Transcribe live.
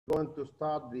going to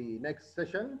start the next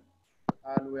session,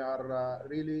 and we are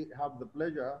really have the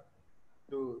pleasure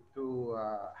to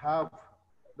have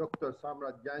Dr.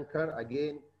 Samrat Jankar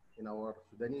again in our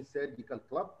Sudanese Surgical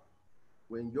Club.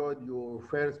 We enjoyed your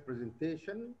first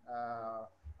presentation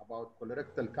about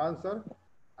colorectal cancer,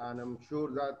 and I'm sure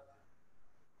that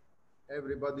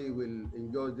everybody will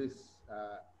enjoy this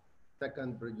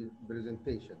second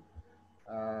presentation.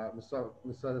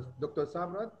 Mr. Dr.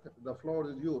 Samrat, the floor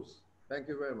is yours. Thank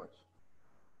you very much.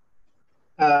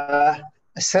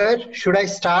 Sir, should I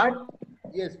start?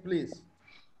 Yes, please.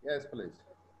 Yes, please.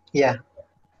 Yeah.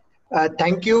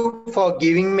 Thank you for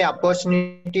giving me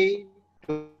opportunity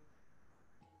to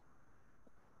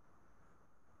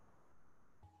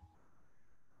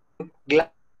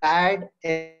glad Raj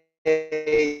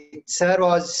sir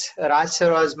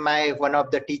was one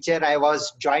of the teacher. I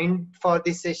was joined for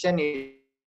this session. It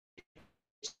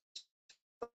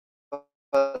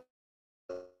was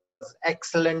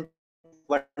excellent,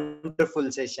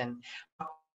 wonderful session.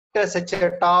 After such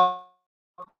a talk,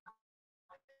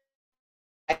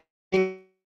 I think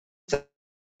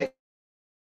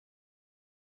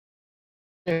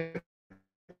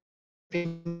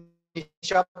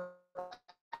finish up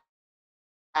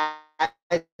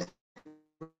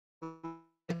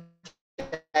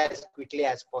as quickly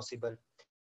as possible.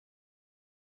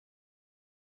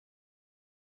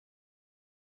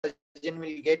 Surgeon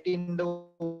will get in the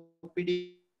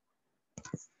OPD.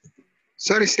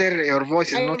 Sorry, sir, your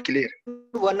voice is not clear.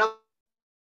 One of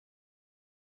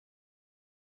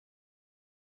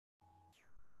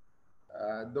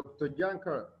Dr.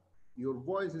 Jankar, your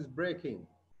voice is breaking.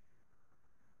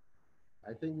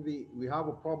 I think we have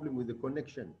a problem with the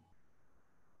connection.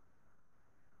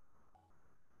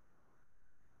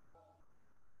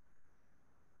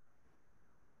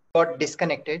 got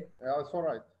disconnected. That's all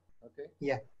right. Okay.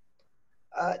 Yeah.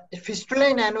 Fistula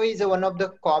in ano is one of the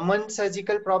common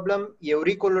surgical problem.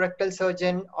 Every colorectal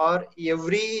surgeon or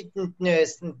every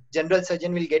general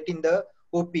surgeon will get in the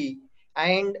OP.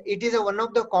 And it is one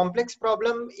of the complex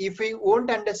problem. If we won't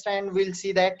understand, we'll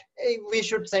see that we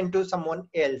should send to someone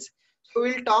else. So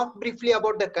we'll talk briefly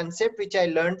about the concept which I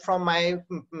learned from my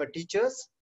teachers.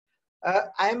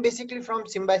 I am basically from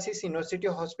Symbiosis University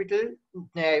Hospital,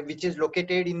 which is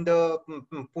located in the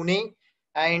Pune.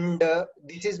 And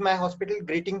this is my hospital.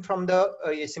 Greeting from the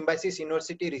Symbiosis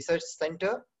University Research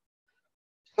Center.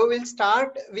 So we'll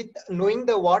start with knowing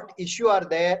the what issue are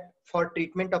there for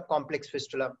treatment of complex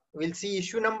fistula. We'll see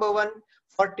issue number one.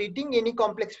 For treating any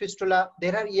complex fistula,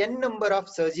 there are n number of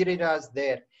surgeries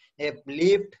there. A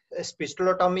lift, a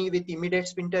fistulotomy with immediate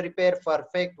sphincter repair,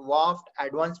 perfect, waft,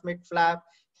 advanced mid flap,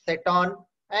 set on,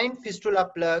 and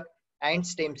fistula plug and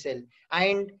stem cell.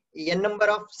 And n number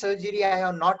of surgery I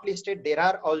have not listed. There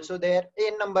are also there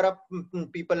n number of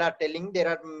people are telling there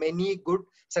are many good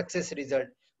success result.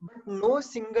 But no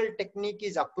single technique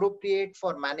is appropriate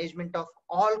for management of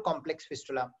all complex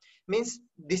fistula. Means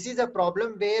this is a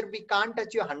problem where we can't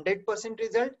achieve 100%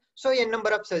 result. So n number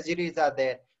of surgeries are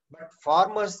there. But for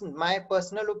my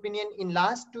personal opinion, in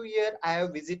last 2 years, I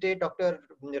have visited Dr.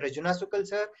 Rajuna Sukal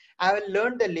sir. I have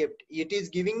learned the lift. It is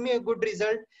giving me a good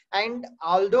result. And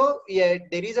although there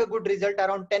is a good result,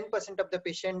 around 10% of the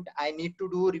patient, I need to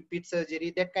do repeat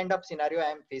surgery. That kind of scenario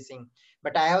I am facing.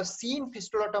 But I have seen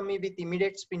fistulotomy with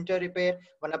immediate sphincter repair.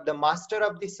 One of the master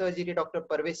of this surgery, Dr.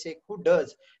 Parvez Sheikh, who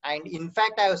does. And in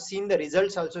fact, I have seen the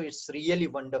results also. It's really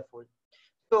wonderful.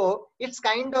 So it's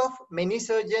kind of many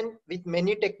surgeons with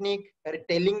many technique are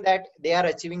telling that they are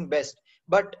achieving best.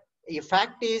 But the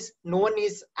fact is no one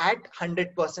is at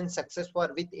 100% success for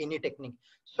with any technique.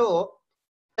 So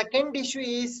second issue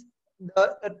is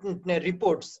the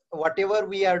reports. Whatever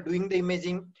we are doing the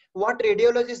imaging, what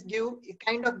radiologists give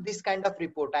kind of this kind of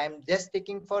report. I am just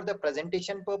taking for the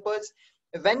presentation purpose.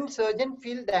 When surgeon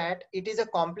feel that it is a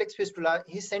complex fistula,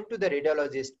 he sent to the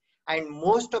radiologist. And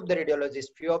most of the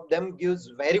radiologists, few of them gives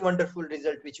very wonderful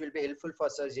result, which will be helpful for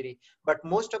surgery. But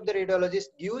most of the radiologists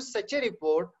gives such a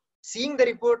report. Seeing the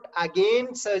report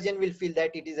again, surgeon will feel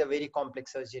that it is a very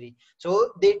complex surgery.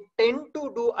 So they tend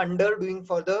to do underdoing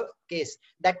for the case.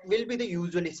 That will be the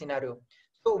usually scenario.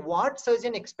 So what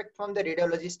surgeon expect from the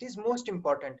radiologist is most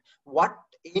important. What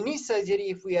any surgery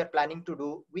if we are planning to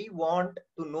do, we want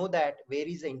to know that where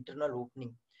is the internal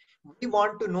opening. We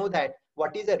want to know that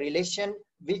what is the relation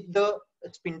with the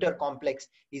sphincter complex.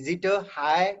 Is it a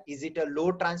high? Is it a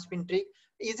low transsphincteric?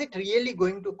 Is it really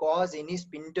going to cause any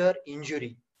sphincter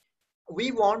injury?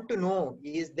 We want to know,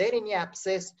 is there any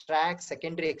abscess, tract,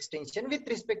 secondary extension with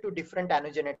respect to different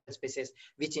anogenital spaces,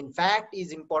 which in fact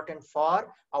is important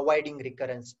for avoiding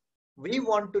recurrence. We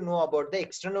want to know about the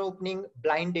external opening,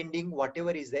 blind ending,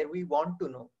 whatever is there, we want to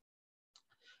know.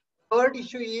 Third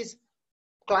issue is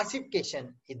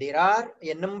classification. There are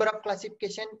a number of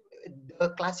classification. The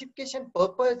classification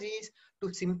purpose is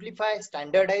to simplify,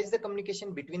 standardize the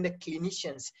communication between the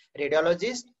clinicians,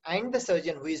 radiologist, and the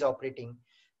surgeon who is operating.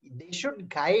 They should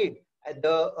guide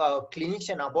the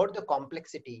clinician about the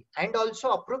complexity and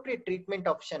also appropriate treatment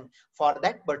option for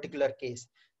that particular case.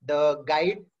 The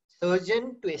guide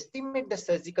surgeon to estimate the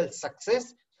surgical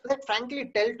success, so that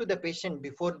frankly tell to the patient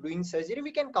before doing surgery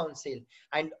we can counsel,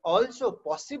 and also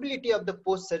possibility of the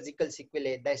post-surgical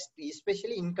sequelae, that's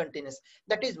especially incontinence.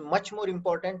 That is much more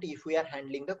important if we are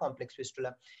handling the complex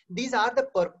fistula. These are the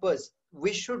purpose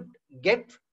we should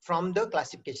get from the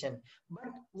classification.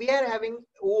 But we are having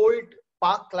old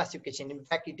PARC classification. In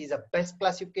fact, it is a best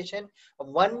classification.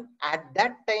 One at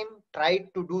that time tried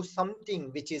to do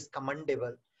something which is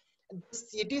commendable.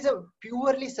 It is a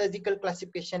purely surgical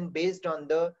classification based on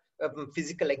the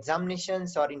physical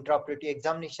examinations or intraoperative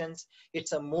examinations.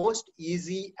 It's a most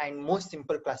easy and most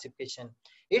simple classification.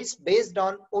 It's based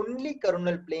on only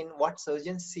coronal plane what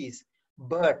surgeon sees.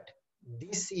 But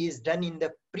this is done in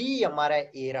the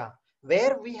pre-MRI era,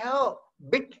 where we have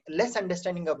bit less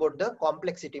understanding about the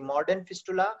complexity. Modern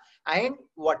fistula and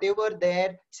whatever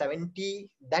there 70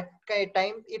 that kind of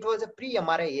time, it was a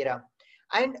pre-MRI era.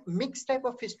 And mixed type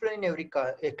of fistula in every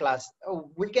class.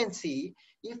 We can see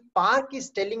if PARC is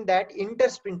telling that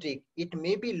intersphincteric, it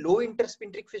may be low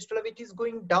intersphincteric fistula which is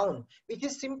going down, which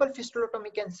is simple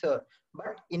fistulotomy cancer.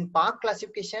 But in PARC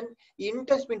classification,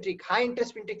 intersphincteric, high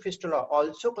intersphincteric fistula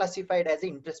also classified as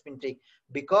intersphincteric,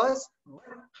 because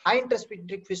high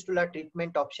intersphincteric fistula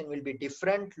treatment option will be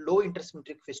different, low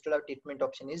intersphincteric fistula treatment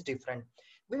option is different.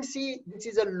 We see this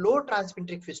is a low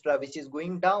transsphincteric fistula which is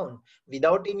going down.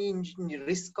 Without any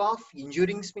risk of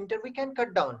injuring sphincter, we can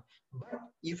cut down. But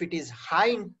if it is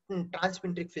high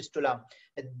transsphincteric fistula,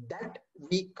 that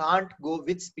we can't go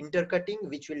with sphincter cutting,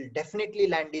 which will definitely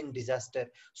land in disaster.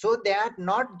 So they are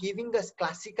not giving us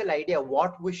classical idea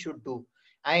what we should do.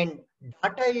 And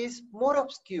data is more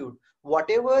obscured.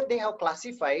 Whatever they have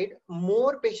classified,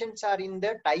 more patients are in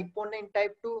the type 1 and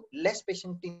type 2, less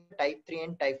patients in type 3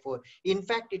 and type 4. In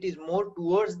fact, it is more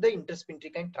towards the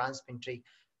intersphincteric and transsphincteric.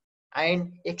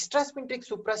 And extrasphincteric,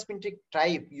 suprasphincteric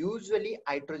type usually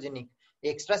iatrogenic.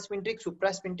 Extrasphincteric,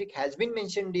 suprasphincteric has been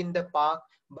mentioned in the PARC,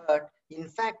 but in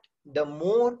fact, the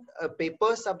more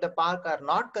papers of the PARC are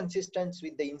not consistent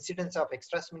with the incidence of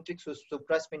extrasphincteric,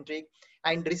 suprasphincteric.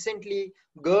 And recently,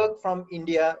 Garg from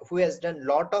India, who has done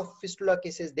lot of fistula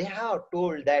cases, they have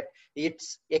told that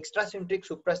it's extrasphincteric,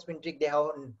 suprasphincteric. They have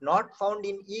not found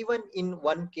in even in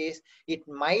one case. It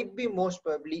might be most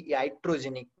probably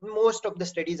iatrogenic. Most of the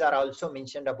studies are also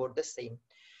mentioned about the same.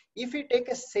 If we take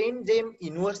a St. James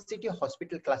University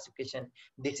Hospital classification,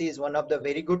 this is one of the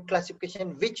very good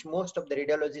classification which most of the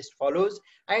radiologist follows,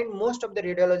 and most of the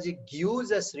radiology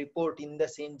gives us report in the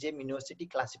St. James University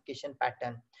classification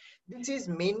pattern. This is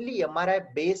mainly MRI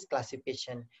based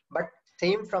classification, but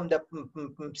same from the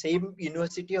same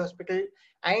university hospital,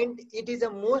 and it is a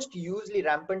most usually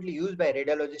rampantly used by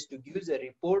radiologists to give a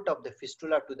report of the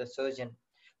fistula to the surgeon.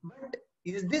 But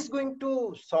is this going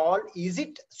to solve? Is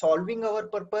it solving our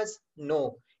purpose?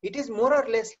 No, it is more or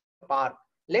less PARC.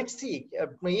 Let's see,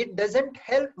 it doesn't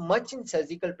help much in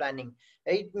surgical planning.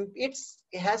 It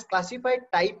has classified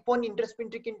type 1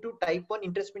 intersphincteric into type 1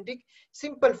 intersphincteric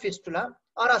simple fistula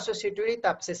or associated with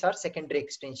abscess or secondary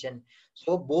extension.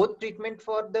 So both treatment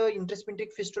for the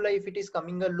intersphincteric fistula, if it is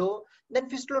coming a low, then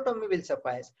fistulotomy will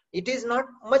suffice. It is not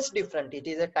much different. It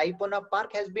is a type 1 of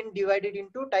PARC has been divided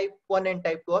into type 1 and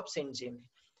type 2 of St. James.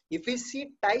 If we see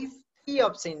type 3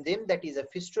 of St. James, that is a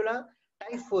fistula.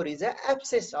 Type 4 is an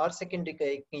abscess or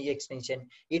secondary extension.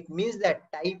 It means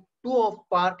that type 2 of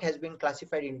PARC has been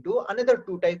classified into another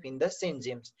 2 type in the St.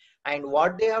 James. And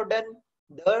what they have done,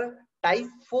 the type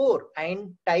 4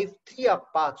 and type 3 of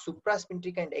PARC,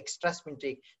 suprasphincteric and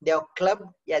extrasphincteric, they are clubbed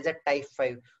as a type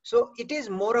 5. So it is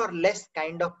more or less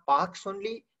kind of PARCs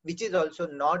only, which is also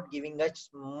not giving us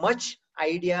much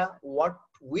idea what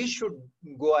we should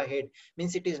go ahead.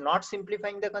 Means it is not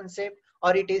simplifying the concept,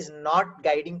 or it is not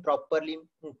guiding properly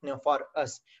for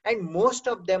us. And most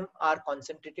of them are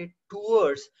concentrated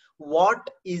towards what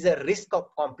is a risk of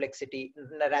complexity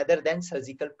rather than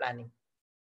surgical planning.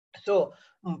 So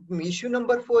issue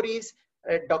number 4 is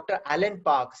Dr. Alan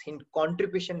Parks'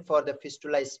 contribution for the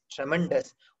fistula is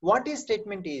tremendous. What his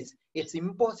statement is, it's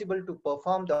impossible to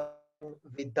perform the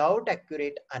without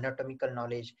accurate anatomical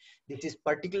knowledge. This is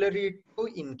particularly true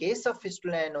in case of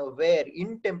fistula, where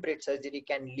intemperate surgery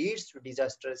can lead to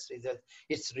disastrous results.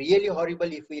 It's really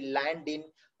horrible if we land in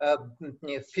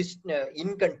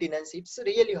incontinence, it's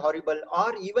really horrible.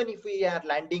 Or even if we are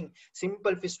landing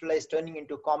simple fistula is turning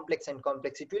into complex and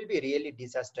complex, it will be really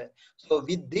disaster. So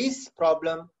with this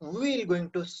problem, we will going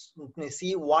to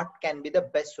see what can be the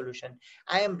best solution.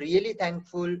 I am really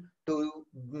thankful to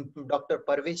Dr.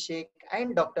 Parvez Sheikh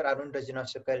and Dr. Arun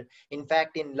Rajnasakal. In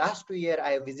fact, in last 2 years,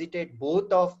 I have visited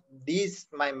both of these,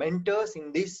 my mentors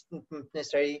in this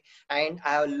study, and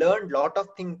I have learned lot of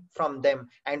things from them.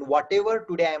 And whatever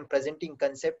today I am presenting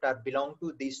concept are belong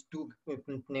to these two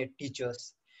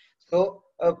teachers. So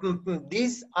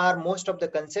these are most of the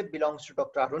concept belongs to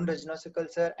Dr. Arun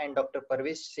Rajnasakal sir and Dr.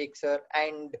 Parvez Sheikh sir.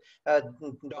 And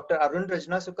Dr. Arun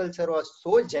Rajnasakal sir was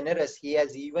so generous. He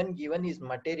has even given his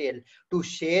material to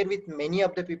share with many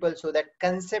of the people so that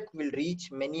concept will reach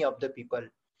many of the people.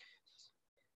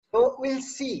 So we'll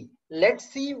see. Let's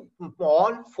see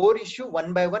all 4 issues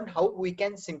one by one, how we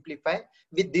can simplify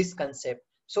with this concept.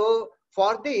 So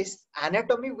for this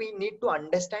anatomy, we need to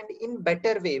understand in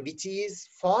better way, which is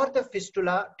for the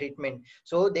fistula treatment.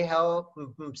 So they have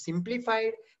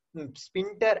simplified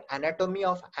sphincter anatomy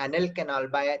of anal canal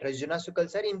by Rajnasakal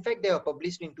sir. In fact, they have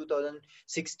published in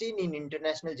 2016 in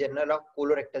International Journal of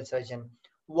Colorectal Surgeon.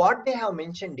 What they have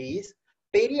mentioned is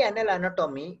perianal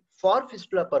anatomy for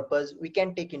fistula purpose, we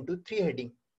can take into 3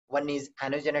 headings. One is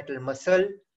anogenital muscle,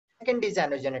 second is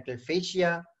anogenital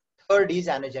fascia, third is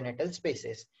anogenital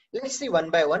spaces. Let's see one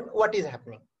by one what is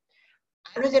happening.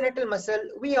 Anogenital muscle,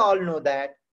 we all know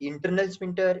that internal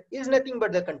sphincter is nothing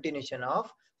but the continuation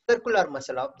of circular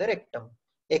muscle of the rectum.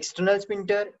 External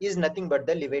sphincter is nothing but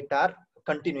the levator,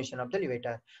 continuation of the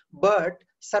levator. But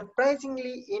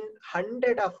surprisingly, in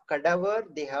 100 of cadaver,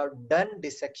 they have done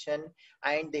dissection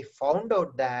and they found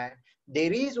out that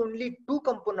there is only 2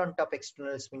 components of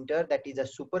external sphincter, that is a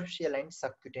superficial and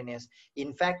subcutaneous.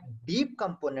 In fact, deep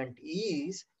component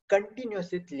is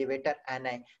continuous with levator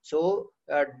ani. So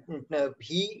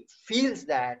he feels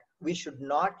that we should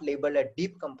not label a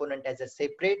deep component as a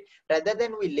separate, rather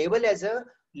than we label as a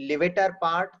levator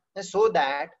part, so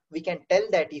that we can tell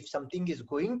that if something is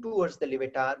going towards the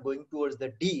levator, going towards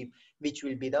the deep, which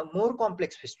will be the more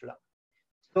complex fistula.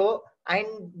 So, and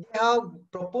they have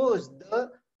proposed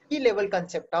the 3-level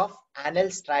concept of anal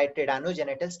striated,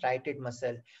 anogenital striated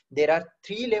muscle. There are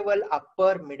 3 level,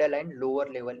 upper, middle and lower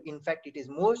level. In fact, it is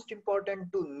most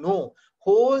important to know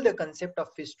whole the concept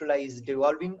of fistula is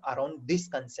revolving around this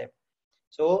concept.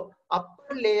 So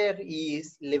upper layer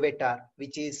is levator,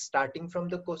 which is starting from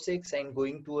the coccyx and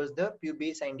going towards the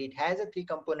pubis, and it has a 3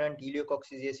 component: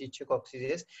 ileococcygeus,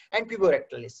 ichthyococcygous and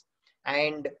puborectalis.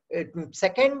 And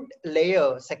second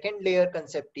layer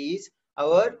concept is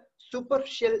our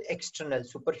superficial external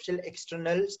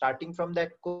starting from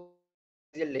that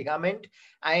ligament,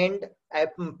 and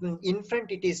in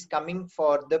front it is coming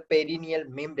for the perineal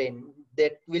membrane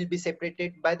that will be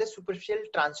separated by the superficial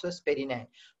transverse perineum.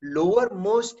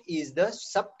 Lowermost is the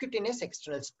subcutaneous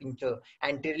external sphincter,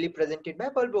 anteriorly presented by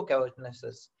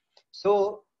bulbocavernosus.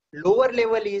 So lower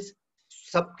level is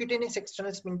subcutaneous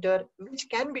external sphincter, which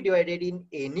can be divided in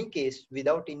any case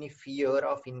without any fear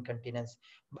of incontinence.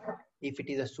 But if it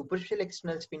is a superficial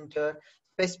external sphincter,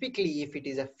 specifically if it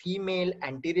is a female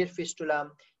anterior fistula,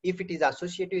 if it is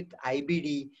associated with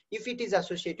IBD, if it is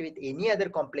associated with any other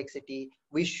complexity,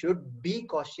 we should be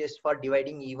cautious for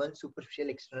dividing even superficial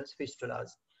external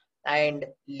fistulas. And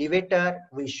levator,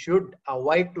 we should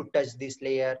avoid to touch this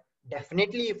layer.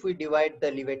 Definitely, if we divide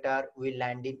the levator, we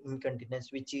land in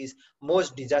incontinence, which is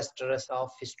most disastrous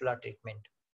of fistula treatment.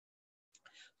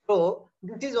 So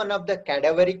this is one of the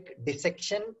cadaveric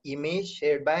dissection image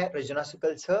shared by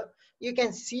Rajnasakal sir. You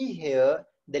can see here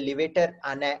the levator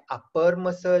ani upper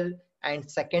muscle,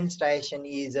 and second striation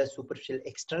is a superficial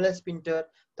external sphincter.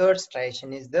 Third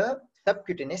striation is the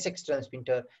subcutaneous external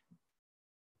sphincter.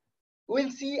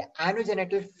 We'll see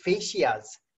anogenital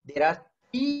fascias. There are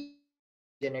 3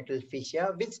 genital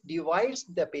fascia which divides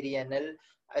the perianal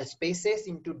spaces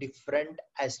into different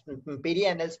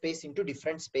perianal space into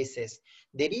different spaces.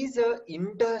 There is a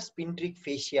intersphincteric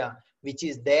fascia which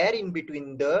is there in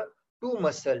between the 2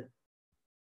 muscle,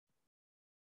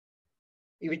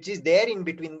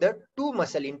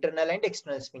 internal and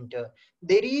external sphincter.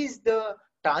 There is the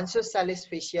transversalis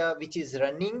fascia which is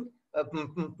running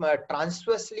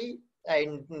transversely,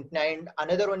 and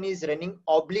another one is running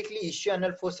obliquely,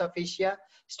 ischianal fossa fascia,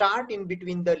 start in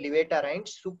between the levator and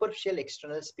superficial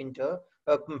external sphincter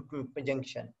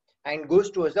junction, and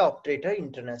goes towards the obturator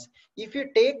internus. If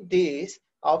you take this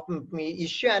of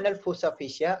ischianal fossa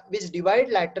fascia, which divide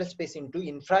lateral space into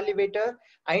infralevator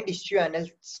and ischianal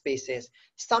spaces.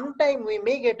 Sometime we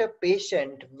may get a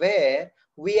patient where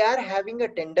we are having a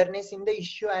tenderness in the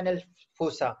ischianal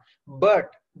fossa,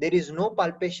 but there is no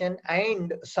palpation,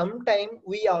 and sometimes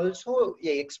we also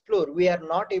explore, we are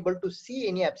not able to see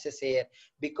any abscess here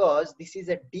because this is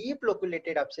a deep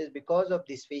loculated abscess because of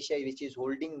this fascia which is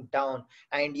holding down,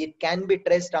 and it can be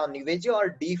traced on UVG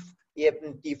or deep.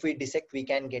 If we dissect, we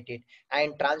can get it.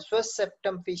 And transverse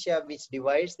septum fascia, which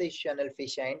divides the ischianal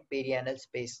fascia and perianal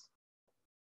space.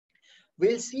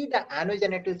 We'll see the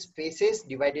anogenital spaces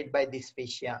divided by this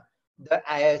fascia. The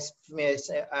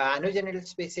anogenital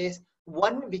spaces,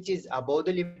 one which is above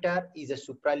the levator is a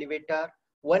supralevator,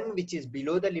 one which is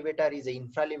below the levator is a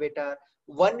infralevator,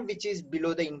 one which is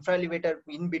below the infralevator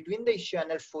in between the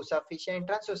ischianal fossa fascia and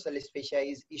transversalis fascia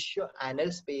is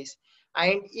ischioanal space,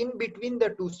 and in between the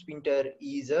two sphincter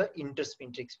is a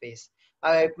intersphincteric space.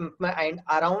 And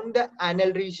around the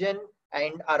anal region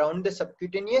and around the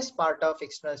subcutaneous part of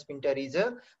external sphincter is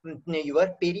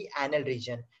your perianal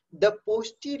region. The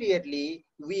posteriorly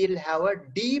we will have a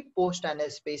deep postanal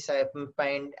space,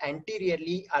 and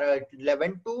anteriorly at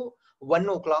 11 to 1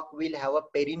 o'clock we will have a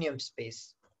perineum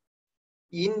space.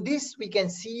 In this, we can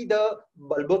see the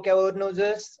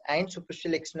bulbocavernosus and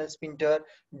superficial external sphincter.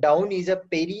 Down is a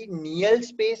perineal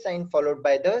space and followed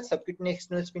by the subcutaneous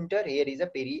external sphincter. Here is a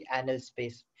perianal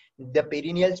space. The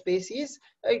perineal space is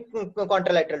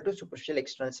contralateral to superficial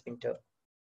external sphincter.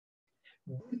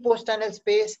 Deep postanal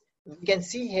space, we can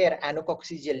see here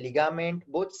anococcygeal ligament,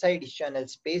 both side ischianal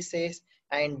spaces,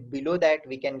 and below that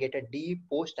we can get a deep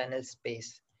postanal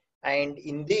space. And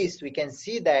in this, we can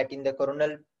see that in the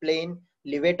coronal plane,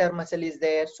 levator muscle is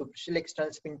there, superficial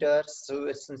external sphincter,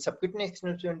 subcutaneous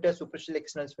external sphincter, superficial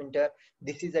external sphincter.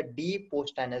 This is a deep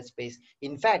postanal space.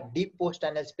 In fact, deep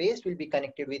postanal space will be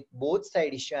connected with both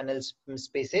side ischianal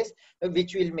spaces,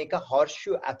 which will make a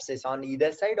horseshoe abscess on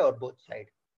either side or both sides.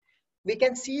 We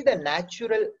can see the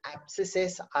natural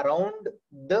abscesses around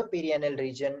the perianal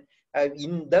region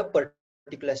in the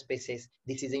particular spaces.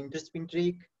 This is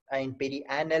intersphincteric and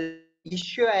perianal,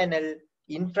 ischioanal,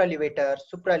 infralevator,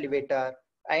 supralevator,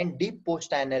 and deep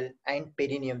postanal and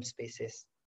perineum spaces.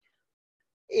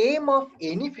 Aim of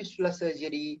any fistula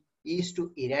surgery is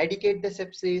to eradicate the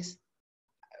sepsis,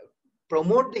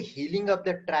 promote the healing of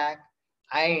the tract,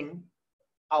 and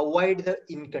avoid the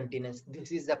incontinence.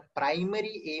 This is the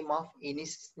primary aim of any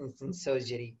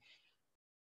surgery.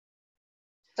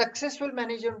 Successful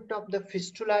management of the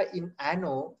fistula in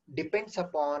ano depends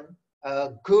upon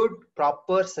a good,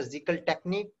 proper surgical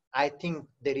technique. I think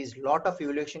there is a lot of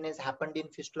evolution has happened in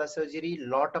fistula surgery.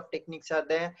 Lot of techniques are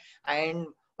there, and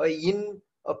in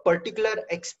a particular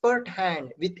expert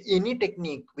hand with any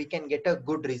technique, we can get a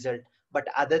good result. But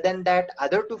other than that,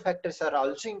 other two factors are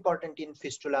also important in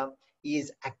fistula,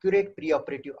 is accurate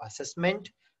preoperative assessment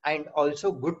and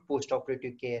also good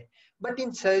postoperative care. But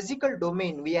in surgical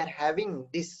domain, we are having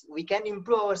this, we can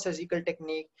improve our surgical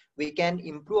technique, we can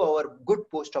improve our good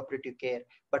postoperative care,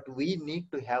 but we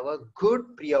need to have a good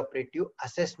preoperative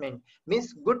assessment,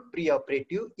 means good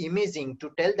preoperative imaging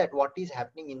to tell that what is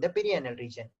happening in the perianal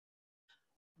region.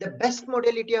 The best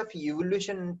modality of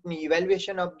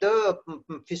evaluation of the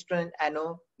fistula and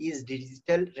ano is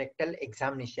digital rectal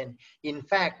examination. In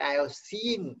fact, I have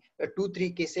seen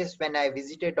 2-3 cases when I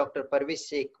visited Dr. Parvesh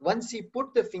Sheikh. Once he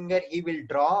put the finger, he will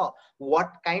draw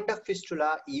what kind of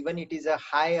fistula, even it is a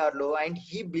high or low, and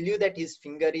he believed that his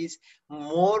finger is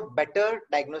more better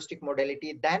diagnostic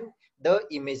modality than the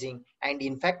imaging. And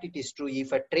in fact, it is true.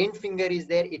 If a trained finger is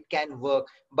there, it can work,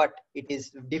 but it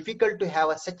is difficult to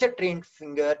have such a trained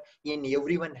finger in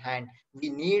everyone's hand. We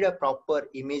need a proper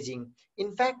imaging.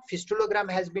 In fact,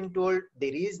 fistulogram has been told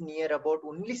there is near about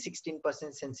only 16%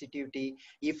 sensitivity.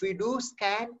 If we do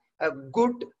scan, a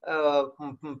good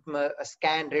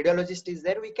scan radiologist is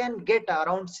there, we can get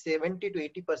around 70 to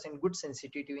 80% good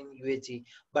sensitivity in UAG.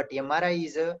 But MRI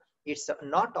is it's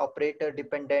not operator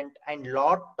dependent, and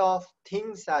lot of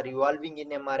things are evolving in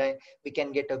MRI. We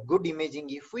can get a good imaging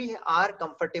if we are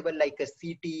comfortable, like a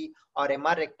CT or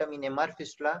MR rectum in MR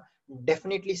fistula.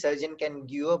 Definitely surgeon can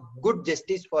give a good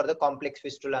justice for the complex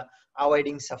fistula,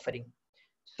 avoiding suffering.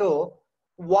 So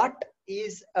what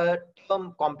is a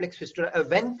term complex fistula?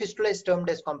 When fistula is termed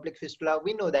as complex fistula,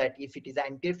 we know that if it is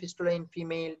anterior fistula in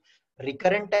female,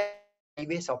 recurrent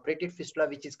IVS operated fistula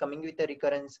which is coming with a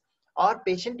recurrence, or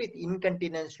patient with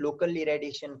incontinence, local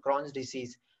irradiation, Crohn's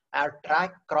disease, or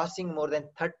tract crossing more than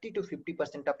 30 to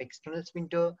 50% of external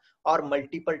sphincter, or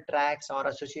multiple tracts or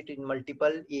associated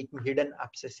multiple hidden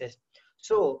abscesses.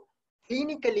 So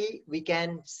clinically, we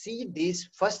can see these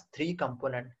first 3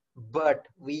 components, but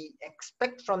we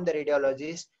expect from the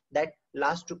radiologist that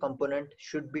last 2 components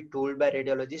should be told by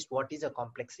radiologist what is a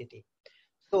complexity.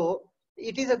 So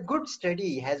it is a good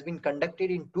study has been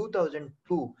conducted in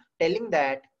 2002 telling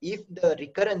that if the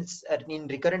recurrence in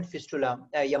recurrent fistula,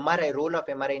 MRI, role of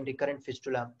MRI in recurrent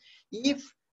fistula,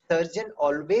 if surgeon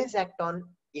always act on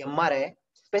MRI,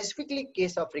 specifically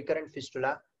case of recurrent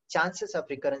fistula, chances of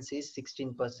recurrence is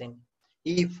 16%.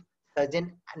 If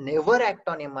surgeon never act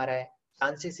on MRI,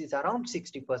 chances is around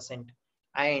 60%.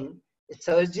 And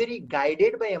surgery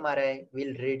guided by MRI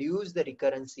will reduce the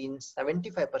recurrence in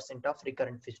 75% of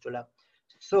recurrent fistula.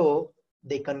 So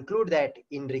they conclude that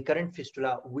in recurrent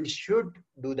fistula, we should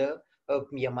do the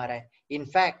MRI. In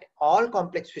fact, all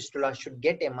complex fistula should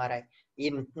get MRI.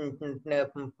 In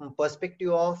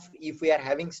perspective of if we are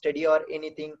having study or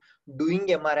anything, doing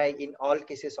MRI in all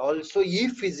cases also,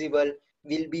 if feasible,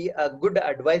 will be a good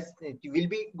advice. It will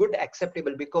be good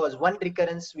acceptable, because one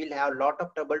recurrence will have a lot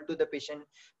of trouble to the patient.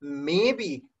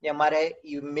 Maybe MRI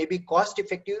may be cost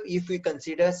effective if we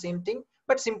consider same thing,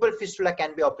 but simple fistula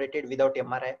can be operated without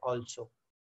MRI also.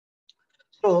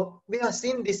 So we have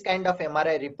seen this kind of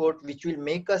MRI report, which will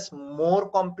make us more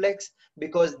complex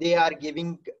because they are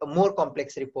giving a more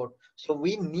complex report. So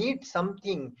we need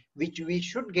something which we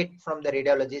should get from the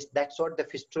radiologist. That's what the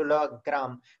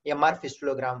fistulogram, MR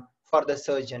fistulogram for the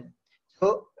surgeon.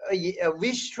 So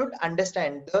we should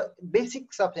understand the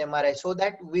basics of MRI so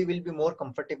that we will be more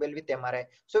comfortable with MRI.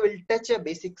 So we'll touch the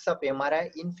basics of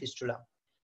MRI in fistula.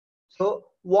 So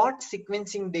what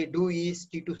sequencing they do is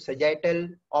T2 sagittal,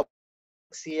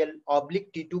 axial,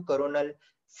 oblique T2 coronal,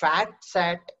 fat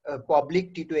sat,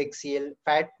 oblique T2 axial,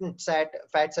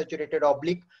 fat saturated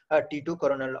oblique T2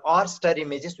 coronal, or stir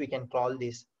images we can call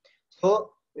this.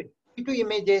 So T2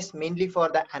 images mainly for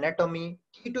the anatomy,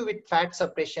 T2 with fat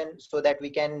suppression so that we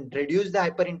can reduce the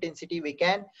hyperintensity. We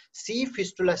can see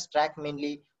fistula tract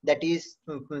mainly, that is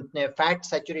fat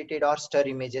saturated or stir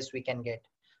images we can get.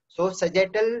 So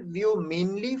sagittal view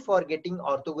mainly for getting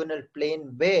orthogonal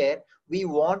plane where we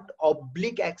want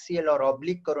oblique axial or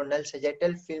oblique coronal.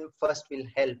 Sagittal film first will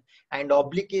help, and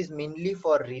oblique is mainly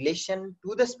for relation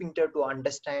to the sphincter to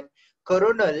understand,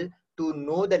 coronal to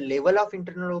know the level of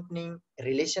internal opening,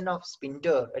 relation of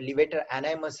sphincter, levator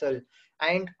ani muscle,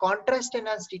 and contrast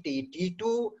enhanced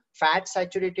T2 fat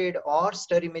saturated or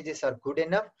stir images are good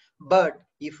enough. But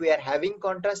if we are having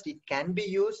contrast, it can be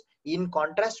used. In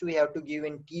contrast, we have to give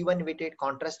in T1 weighted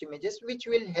contrast images, which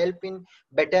will help in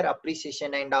better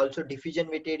appreciation, and also diffusion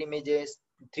weighted images,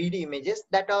 3D images,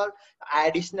 that are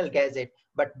additional gadget.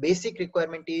 But basic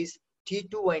requirement is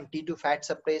T2 and T2 fat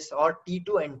suppress, or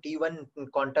T2 and T1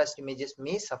 contrast images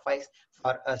may suffice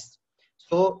for us.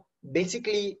 So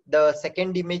basically the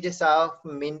second images are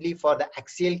mainly for the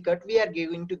axial cut. We are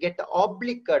going to get the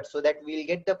oblique cut so that we will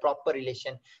get the proper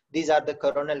relation. These are the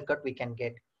coronal cut we can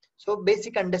get. So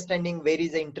basic understanding, where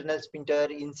is the internal sphincter,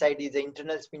 inside is the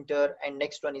internal sphincter, and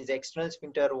next one is the external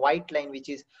sphincter, white line which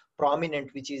is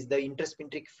prominent, which is the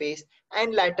intersphincteric phase,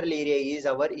 and lateral area is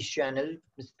our ischianal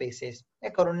spaces. A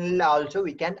coronal also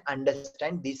we can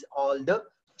understand these all the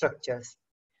structures.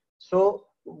 So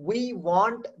we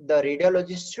want the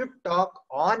radiologist should talk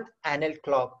on anal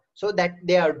clock so that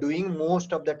they are doing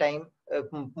most of the time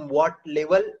what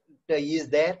level is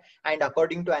there, and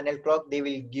according to anal clock they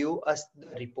will give us the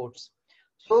reports.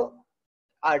 So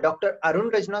Dr.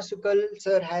 Arun Rajnasukal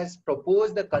sir has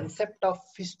proposed the concept of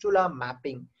fistula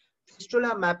mapping.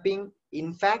 Fistula mapping,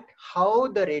 in fact, how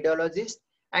the radiologist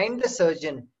and the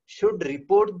surgeon should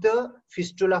report the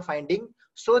fistula finding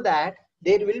so that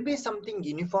there will be something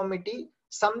uniformity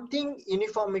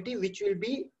which will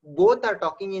be both are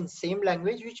talking in same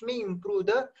language, which may improve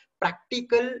the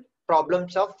practical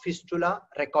problems of fistula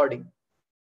recording.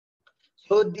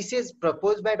 So this is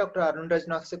proposed by Dr. Arun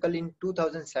Rajnasukal in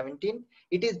 2017.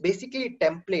 It is basically a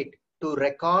template to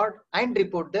record and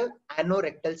report the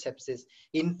anorectal sepsis.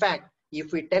 In fact,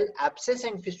 if we tell abscess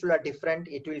and fistula different,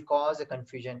 it will cause a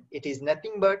confusion. It is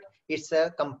nothing but it's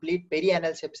a complete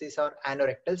perianal sepsis or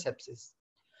anorectal sepsis.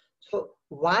 So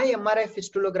why MRI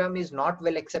fistulogram is not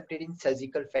well accepted in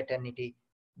surgical fraternity?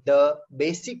 The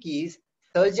basic is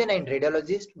surgeon and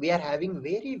radiologist, we are having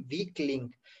very weak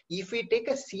link. If we take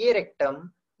a CA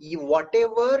rectum,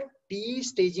 whatever T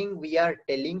staging we are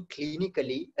telling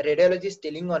clinically, radiologist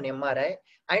telling on MRI,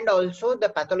 and also the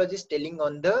pathologist telling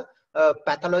on the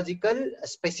pathological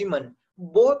specimen,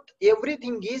 both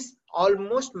everything is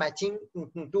almost matching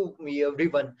to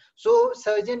everyone. So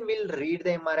surgeon will read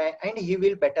the MRI and he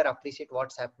will better appreciate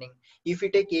what's happening. If we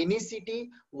take any CT,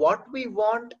 what we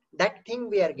want, that thing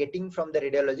we are getting from the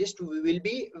radiologist, we will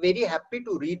be very happy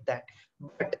to read that.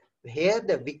 But here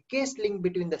the weakest link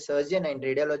between the surgeon and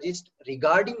radiologist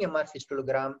regarding MR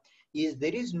fistulogram is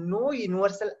there is no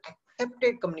universal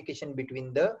accepted communication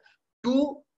between the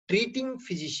two treating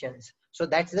physicians. So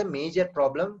that's the major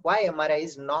problem why MRI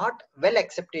is not well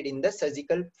accepted in the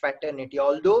surgical fraternity,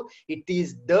 although it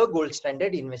is the gold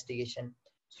standard investigation.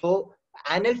 So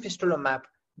anal fistula map,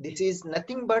 this is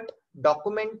nothing but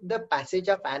document the passage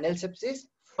of anal sepsis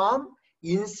from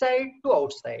inside to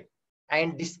outside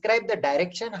and describe the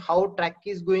direction, how track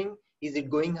is going. Is it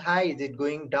going high? Is it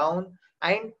going down?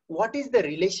 And what is the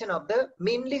relation of the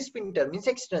mainly sphincter, means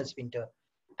external sphincter,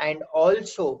 and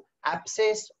also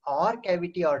abscess or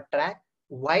cavity or tract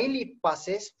while it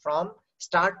passes from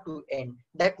start to end,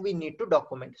 that we need to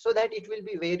document, so that it will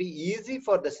be very easy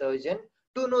for the surgeon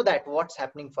to know that what's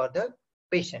happening for the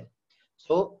patient.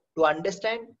 So to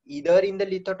understand either in the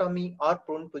lithotomy or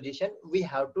prone position, we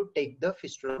have to take the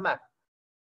fistula map.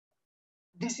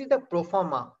 This is the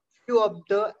proforma. Few of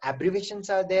the abbreviations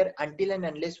are there. Until and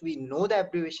unless we know the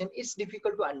abbreviation, it's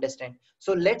difficult to understand.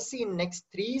 So let's see in next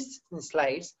 3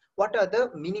 slides what are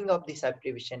the meaning of this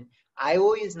abbreviation.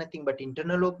 IO is nothing but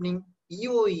internal opening,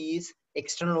 EO is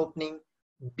external opening,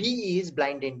 B is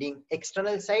blind ending.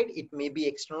 External side, it may be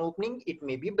external opening, it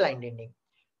may be blind ending.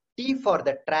 T for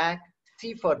the tract,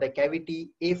 C for the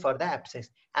cavity, A for the abscess.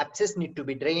 Abscess need to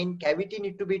be drained, cavity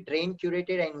need to be drained,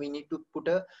 curated, and we need to put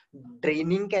a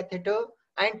draining catheter,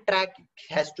 and tract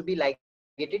has to be ligated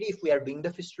if we are doing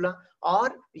the fistula, or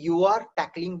you are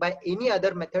tackling by any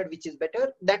other method which is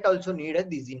better, that also needed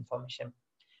this information.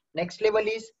 Next level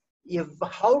is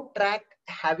how tract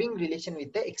having relation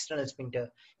with the external sphincter.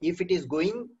 If it is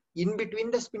going in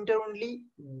between the sphincter only,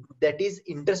 that is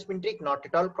intersphincteric, not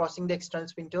at all crossing the external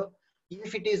sphincter.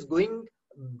 If it is going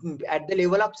at the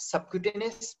level of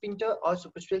subcutaneous sphincter or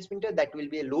superficial sphincter, that will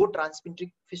be a low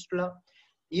transsphincteric fistula.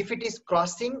 If it is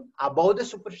crossing above the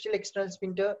superficial external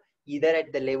sphincter, either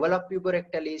at the level of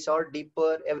puborectalis or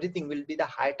deeper, everything will be the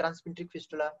high transsphincteric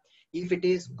fistula. If it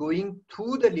is going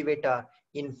through the levator,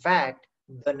 in fact,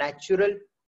 the natural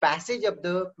passage of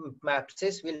the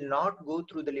abscess will not go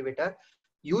through the levator.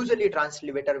 Usually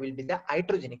translevator will be the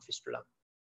iatrogenic fistula.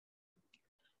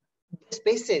 The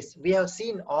spaces, we have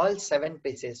seen all 7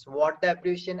 spaces. What the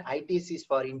abbreviation? ITS is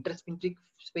for intersphincteric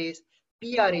space,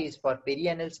 PRA is for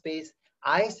perianal space,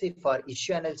 ISA for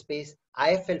ischianal space,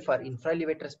 IFL for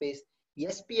infralevator space,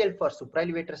 SPL for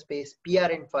supralevator space,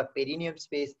 PRN for perineum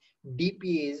space,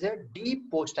 DPA is a deep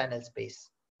postanal space.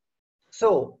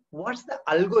 So what's the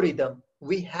algorithm?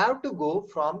 We have to go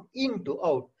from in to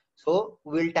out. So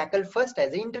we'll tackle first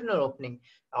as an internal opening.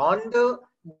 On the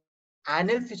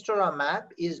anal fistula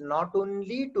map is not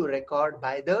only to record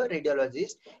by the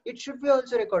radiologist, it should be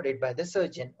also recorded by the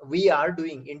surgeon. We are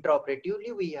doing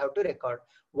intraoperatively, we have to record.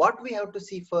 What we have to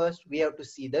see first? We have to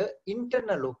see the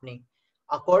internal opening.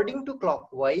 According to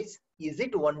clockwise, is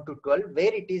it 1 to 12?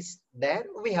 Where it is there,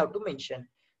 we have to mention.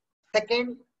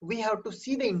 Second, we have to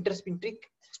see the intersphincteric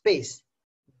space.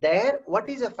 There, what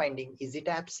is a finding? Is it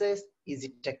abscess? Is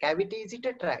it a cavity? Is it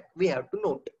a tract? We have to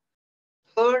note.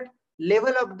 Third,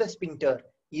 level of the sphincter.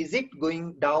 Is it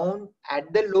going down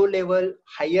at the low level,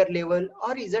 higher level,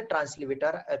 or is it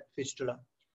translevator at fistula?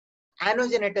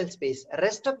 Anogenital space.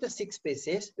 Rest of the 6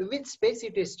 spaces, which space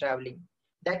it is traveling,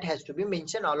 that has to be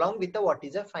mentioned along with the what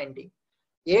is a finding.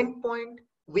 End point,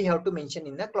 we have to mention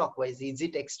in the clockwise. Is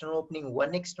it external opening,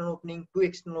 1 external opening, 2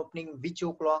 external opening, which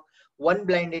o'clock, 1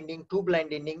 blind ending, 2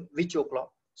 blind ending, which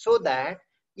o'clock? So that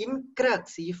in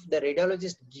crux, if the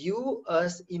radiologist give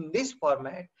us in this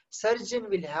format, surgeon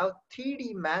will have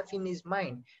 3D map in his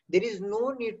mind. There is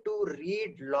no need to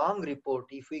read long report.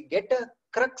 If we get a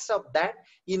crux of that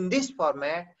in this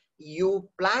format, you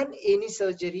plan any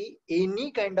surgery,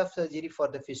 any kind of surgery for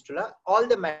the fistula, all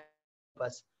the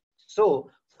matters. So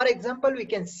for example, we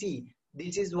can see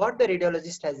this is what the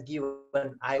radiologist has given: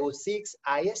 IO6,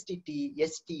 ISTT,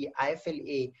 ST,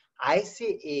 IFLA,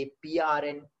 ICA,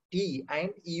 PRN, T, and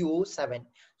EO7.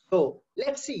 So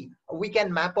let's see, we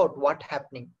can map out what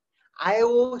happening.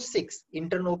 IO6,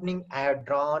 internal opening, I have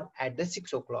drawn at the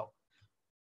 6 o'clock.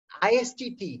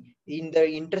 ISTT, in the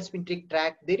intersphincteric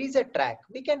tract, there is a tract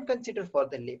we can consider for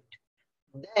the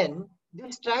left. Then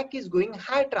this tract is going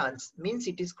high trans, means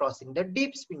it is crossing the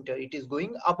deep sphincter, it is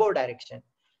going above direction.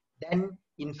 Then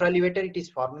infralevator, it is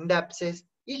forming the abscess.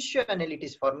 Ischianal, it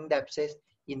is forming the abscess.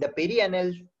 In the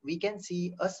perianal, we can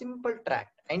see a simple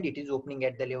tract and it is opening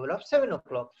at the level of 7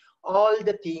 o'clock. All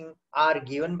the things are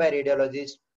given by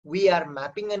radiologist. We are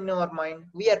mapping in our mind.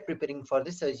 We are preparing for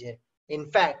the surgery. In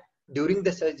fact, during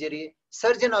the surgery,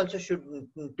 surgeon also should,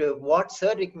 what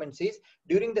sir recommends is,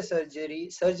 during the surgery,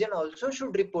 surgeon also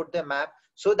should report the map,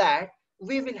 so that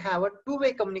we will have a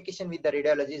two-way communication with the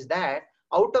radiologist that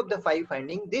out of the 5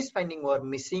 findings, this finding were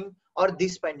missing or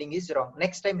this finding is wrong.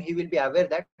 Next time he will be aware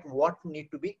that what need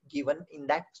to be given in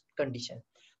that condition.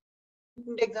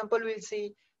 example we'll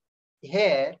see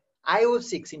here.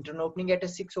 IO6, internal opening at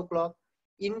 6 o'clock.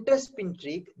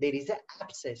 Intersphincteric, there is an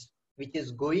abscess which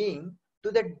is going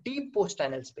to the deep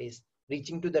postanal space,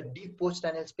 reaching to the deep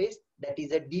postanal space, that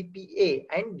is a DPA,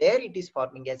 and there it is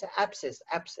forming as an abscess.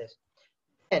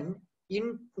 Then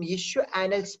in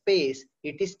ischioanal space,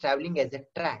 it is traveling as a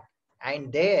tract,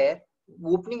 and there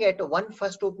opening at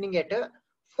first opening at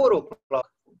 4 o'clock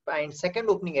and second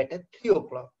opening at 3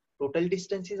 o'clock. Total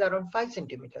distance is around 5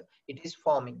 centimeters. It is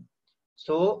forming.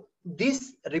 So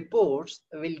these reports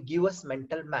will give us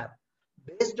mental map.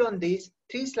 Based on these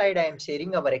 3 slides, I am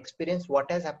sharing our experience,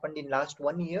 what has happened in last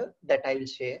 1 year, that I will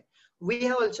share. We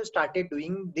have also started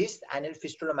doing this anal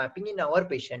fistula mapping in our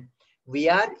patient. We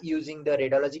are using the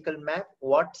radiological map,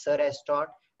 what sir has taught,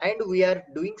 and we are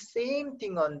doing same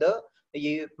thing on the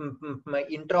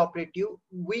intraoperative.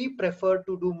 We prefer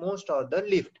to do most of the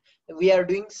lift. We are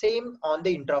doing same on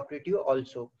the intraoperative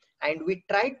also. And we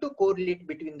try to correlate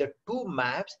between the 2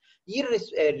 maps,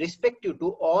 irrespective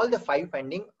to all the 5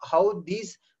 findings, how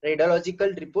these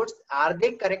radiological reports, are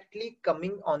they correctly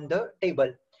coming on the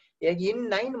table. In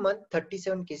 9 months,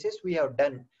 37 cases we have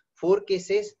done. 4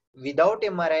 cases without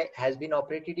MRI has been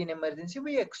operated in emergency,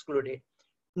 we excluded.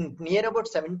 Near about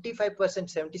 75%,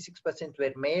 76%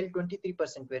 were male,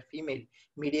 23% were female.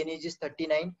 Median age is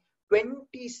 39.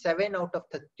 27 out of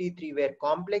 33 were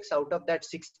complex. Out of that,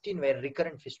 16 were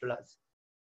recurrent fistulas.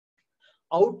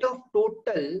 Out of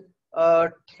total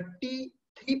 33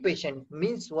 patients,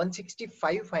 means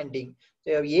 165 finding,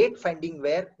 8 finding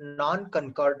were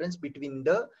non-concordance between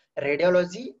the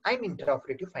radiology and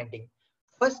intraoperative finding.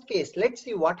 First case, let's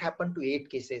see what happened to 8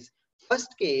 cases.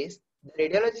 First case, the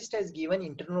radiologist has given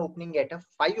internal opening at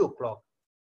 5 o'clock,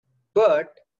 but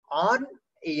on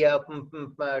a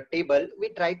table we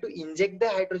tried to inject the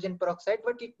hydrogen peroxide,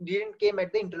 but it didn't came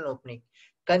at the internal opening.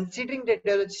 Considering the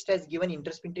radiologist has given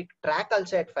intersphincteric tract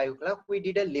also at 5 o'clock, we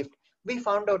did a lift. We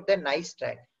found out the nice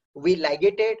tract. We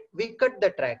ligated, we cut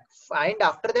the tract, and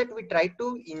after that we tried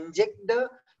to inject the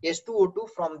S2O2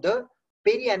 from the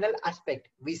perianal aspect.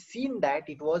 We seen that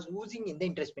it was oozing in the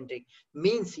intersphincteric,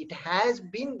 means it has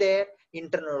been there.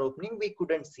 Internal opening we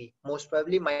couldn't see, most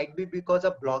probably might be because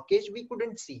of blockage we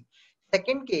couldn't see.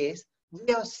 Second case,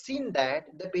 we have seen that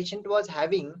the patient was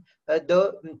having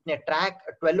the tract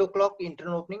 12 o'clock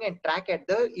internal opening and tract at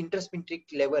the intersphincteric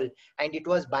level, and it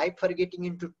was bifurcating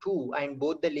into 2, and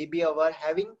both the labia were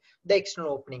having the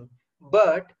external opening,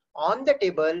 but on the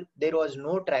table there was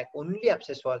no tract, only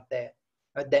abscess was there.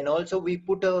 Then also we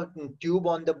put a tube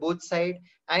on the both side,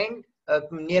 and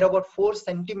near about 4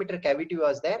 centimeter cavity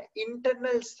was there.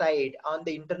 Internal side, on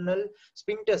the internal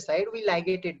sphincter side, we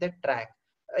ligated the tract.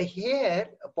 Here,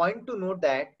 a point to note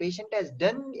that patient has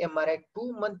done MRI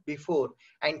 2 months before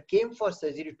and came for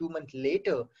surgery 2 months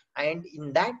later, and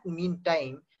in that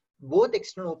meantime, both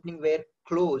external opening were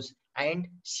closed, and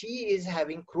she is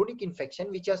having chronic infection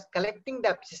which was collecting the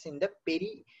abscess in the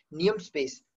perineum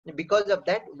space. Because of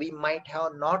that, we might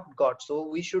have not got. So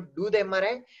we should do the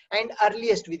MRI, and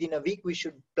earliest within a week we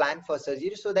should plan for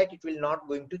surgery, so that it will not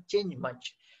going to change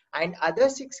much. And other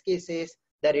 6 cases,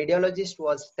 the radiologist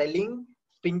was telling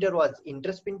sphincter was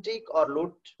intersphincteric or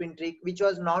low sphincteric, which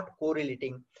was not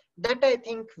correlating. That I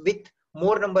think with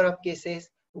more number of cases,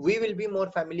 we will be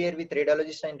more familiar with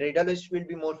radiologist, and radiologist will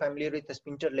be more familiar with the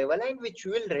sphincter level, and which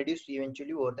will reduce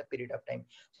eventually over the period of time.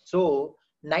 So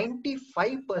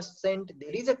 95%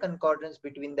 there is a concordance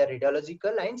between the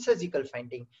radiological and surgical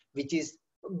finding, which is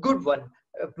a good one,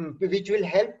 which will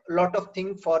help a lot of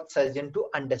things for surgeon to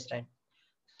understand.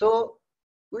 So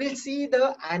we'll see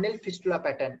the anal fistula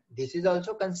pattern. This is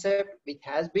also concept which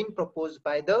has been proposed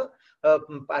by the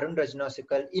Arun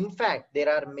Rajnosikal. In fact, there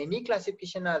are many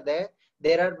classification are there.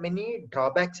 There are many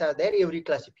drawbacks are there every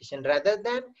classification. Rather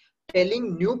than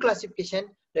telling new classification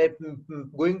that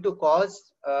going to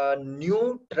cause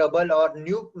new trouble or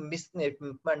new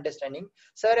misunderstanding,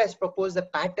 sir has proposed the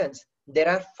patterns. There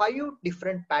are 5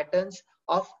 different patterns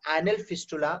of anal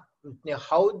fistula,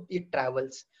 how it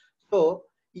travels. So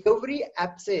every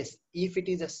abscess, if it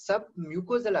is a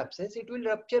submucosal abscess, it will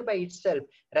rupture by itself.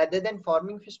 Rather than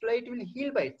forming fistula, it will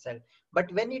heal by itself. But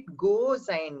when it goes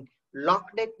and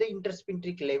locked at the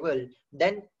intersphincteric level,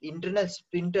 then internal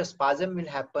sphincter spasm will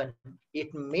happen.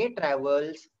 It may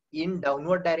travels in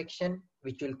downward direction,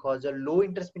 which will cause a low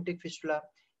intersphincteric fistula.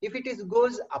 If it is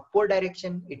goes upward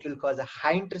direction, it will cause a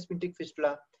high intersphincteric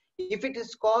fistula. If it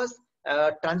is caused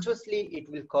transversely, it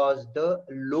will cause the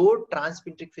low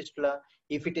transsphincteric fistula.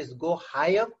 If it is go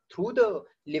high up through the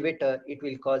levator, it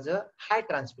will cause a high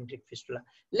transsphincteric fistula.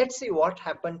 Let's see what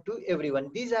happened to everyone.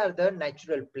 These are the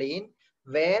natural plane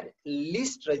where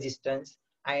least resistance,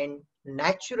 and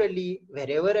naturally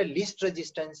wherever a least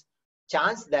resistance,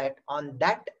 chance that on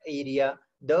that area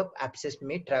the abscess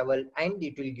may travel and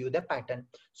it will give the pattern.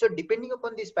 So depending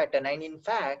upon this pattern, and in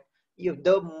fact if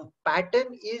the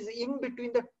pattern is in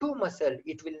between the two muscle,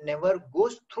 it will never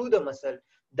goes through the muscle.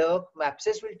 The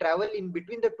abscess will travel in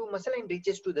between the two muscle and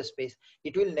reaches to the space.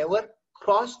 It will never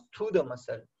cross through the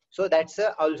muscle. So that's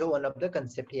also one of the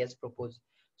concept he has proposed.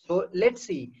 So let's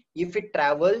see, if it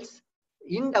travels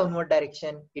in downward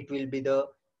direction, it will be the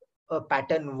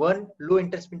pattern 1, low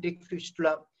intersphincteric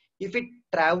fistula. If it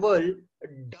travel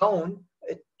down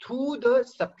through the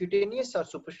subcutaneous or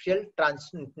superficial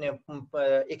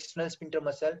external sphincter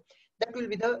muscle, that will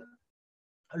be the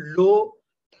low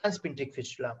transphincteric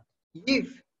fistula.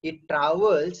 If it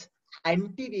travels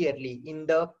anteriorly in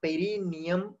the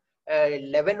perineum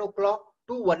 11 o'clock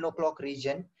to 1 o'clock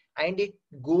region, and it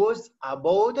goes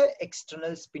above the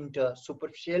external sphincter,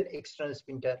 superficial external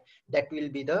sphincter, that will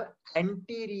be the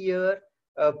anterior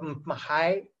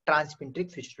high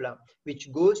transphincteric fistula,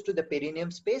 which goes to the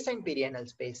perineum space and perianal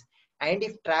space. And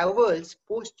if travels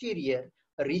posterior,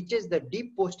 reaches the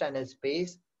deep postanal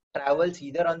space, travels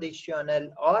either on the ischial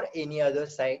or any other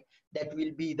side, that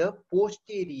will be the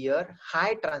posterior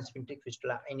high transphincteric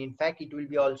fistula. And in fact, it will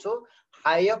be also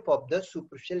high up of the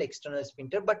superficial external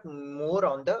sphincter, but more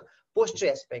on the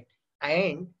posterior aspect.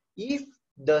 And if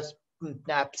the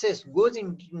abscess goes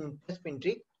into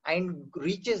intersphincteric and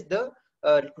reaches the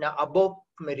above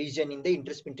region in the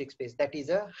intersphincteric space, that is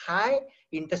a high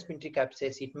intersphincteric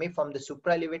abscess. It may form the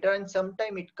supraelevator, and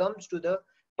sometimes it comes to the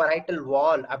parietal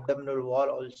wall, abdominal wall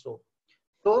also.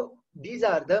 So these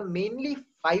are the mainly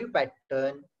 5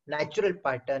 pattern, natural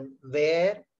pattern,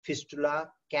 where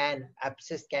fistula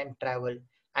abscess can travel.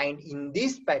 And in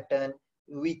this pattern,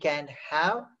 we can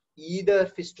have either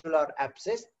fistula or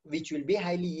abscess, which will be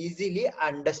highly easily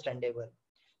understandable.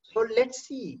 So let's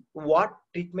see what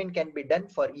treatment can be done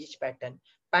for each pattern.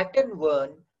 Pattern 1,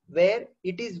 where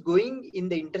it is going in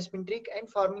the intersphincteric and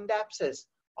forming the abscess,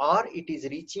 or it is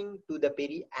reaching to the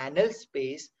perianal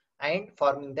space and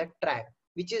forming the tract,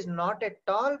 which is not at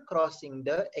all crossing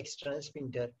the external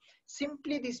sphincter.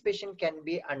 Simply this patient can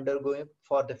be undergoing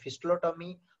for the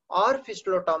fistulotomy or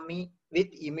fistulotomy with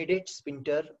immediate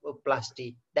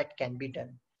sphincteroplasty, that can be done.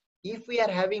 If we are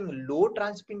having low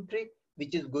transphincteric,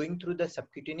 which is going through the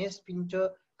subcutaneous sphincter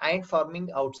and forming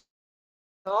outside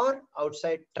or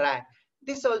outside tract,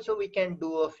 this also we can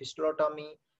do a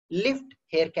fistulotomy. Lift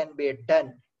here can be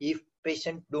done if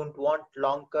patient don't want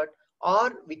long cut,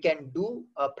 or we can do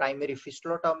a primary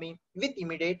fistulotomy with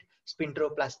immediate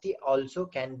sphincteroplasty also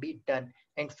can be done,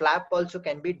 and flap also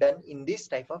can be done in this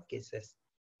type of cases.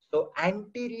 So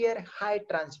anterior high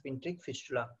transphincteric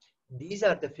fistula, these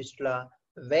are the fistula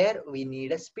where we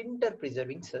need a sphincter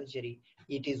preserving surgery.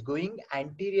 It is going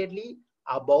anteriorly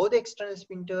above the external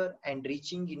sphincter and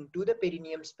reaching into the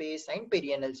perineum space and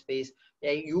perianal space.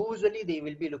 Usually they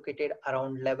will be located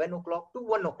around 11 o'clock to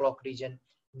 1 o'clock region.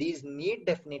 These need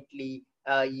definitely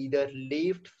either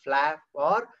lift, flap,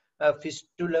 or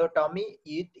fistulotomy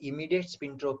with immediate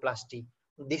sphincteroplasty.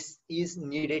 This is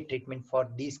needed treatment for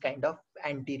this kind of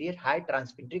anterior high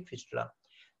transphincteric fistula.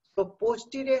 So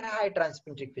posterior high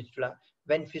transphincteric fistula,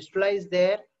 when fistula is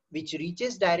there, which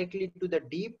reaches directly to the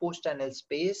deep postanal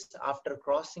space after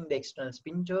crossing the external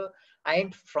sphincter,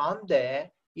 and from there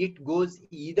it goes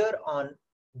either on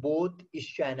both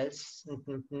ischial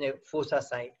fossa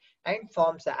side and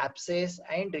forms the abscess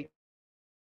and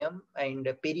and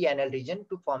perianal region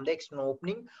to form the external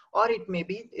opening, or it may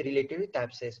be related with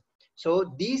abscess.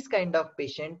 So these kind of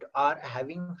patient are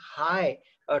having high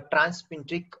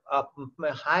transphincteric,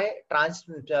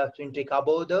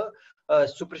 above the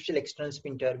superficial external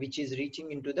sphincter, which is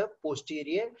reaching into the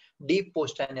posterior deep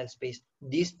postanal space.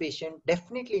 This patient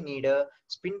definitely need a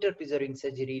sphincter preserving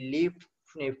surgery, lift,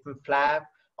 flap,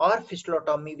 or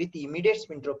fistulotomy with immediate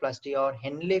sphincteroplasty, or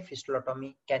Henle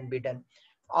fistulotomy can be done.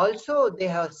 Also, they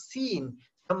have seen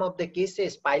some of the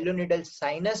cases pilonidal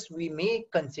sinus we may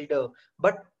consider,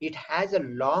 but it has a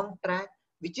long tract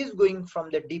which is going from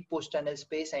the deep postanal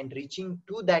space and reaching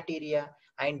to that area,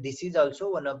 and this is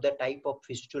also one of the type of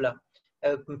fistula.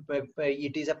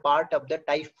 It is a part of the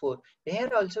type 4. Here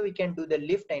also we can do the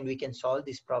lift and we can solve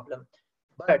this problem.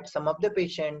 But some of the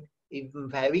patient, if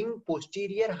having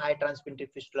posterior high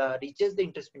transphincteric fistula, reaches the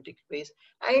intersphincteric space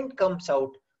and comes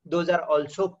out, those are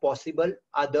also possible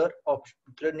other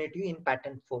alternative in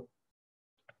pattern 4.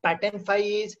 Pattern 5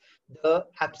 is the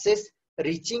abscess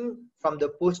reaching from the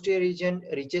posterior region,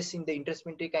 reaches in the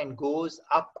intersphincteric and goes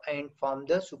up and form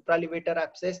the supraelevator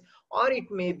abscess, or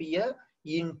it may be a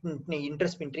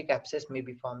intersphincteric abscess may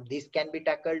be formed. This can be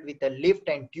tackled with a lift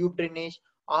and tube drainage,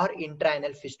 or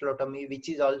intraanal fistulotomy, which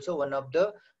is also one of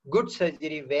the good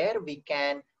surgery where we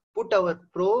can put our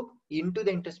probe into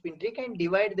the intersphincteric and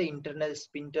divide the internal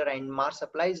sphincter and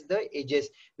supplies the edges,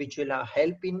 which will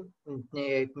help in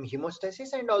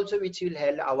hemostasis and also which will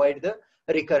help avoid the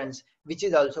recurrence, which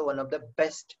is also one of the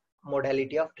best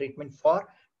modality of treatment for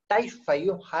type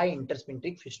 5 high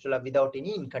intersphincteric fistula without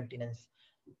any incontinence.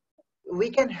 We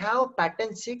can have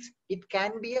pattern 6. It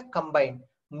can be a combined.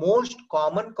 Most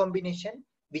common combination,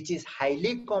 which is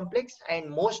highly complex and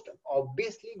most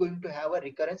obviously going to have a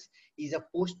recurrence, is a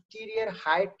posterior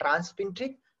high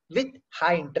transsphincteric with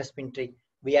high intersphincteric.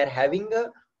 We are having a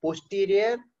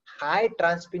posterior high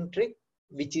transsphincteric,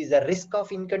 which is a risk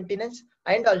of incontinence,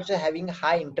 and also having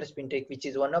high intersphincteric, which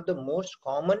is one of the most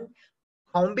common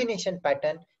combination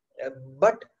pattern.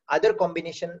 But other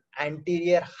combination,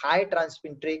 anterior high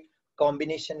transsphincteric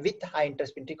combination with high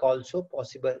intersphincteric, also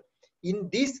possible. In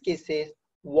these cases,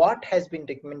 what has been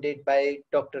recommended by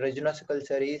Dr. Rajunasakal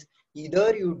sir is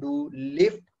either you do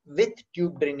lift with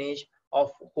tube drainage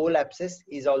of whole abscess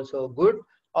is also good,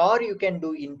 or you can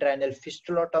do intraanal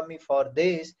fistulotomy for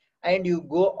this, and you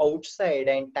go outside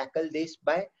and tackle this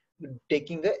by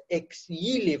taking a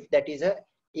XE lift, that is a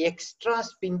extra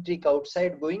sphincteric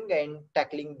outside going and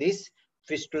tackling this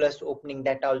fistulous opening.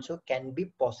 That also can be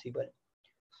possible.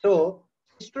 So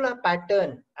fistula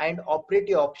pattern and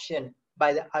operative option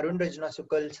by the Arun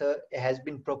Rajunasakal sir has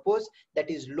been proposed, that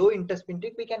is low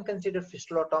intersphincteric, we can consider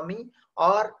fistulotomy,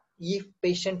 or if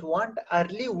patient want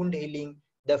early wound healing,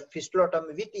 the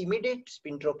fistulotomy with immediate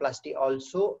sphincteroplasty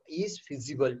also is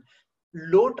feasible.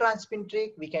 Low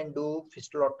transsphincteric, we can do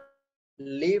fistulotomy,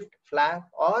 lift, flap,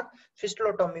 or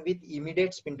fistulotomy with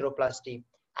immediate sphincteroplasty.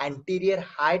 Anterior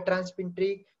high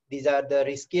transsphincteric, these are the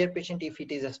riskier patient. If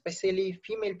it is especially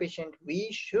female patient,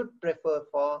 we should prefer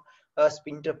for a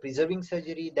sphincter preserving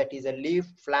surgery, that is a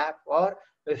lift, flap, or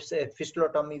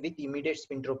fistulotomy with immediate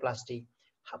sphincteroplasty.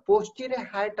 Posterior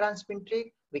high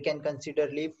transsphincteric, we can consider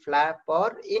lift, flap,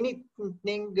 or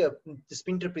anything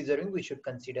sphincter preserving we should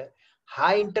consider.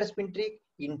 High intersphincteric,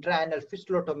 intraanal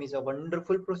fistulotomy is a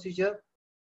wonderful procedure,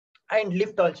 and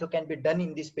lift also can be done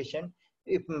in this patient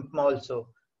also.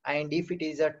 And if it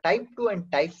is a type 2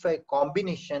 and type 5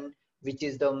 combination, which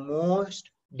is the most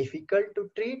difficult to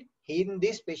treat, in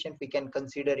this patient we can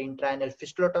consider intraanal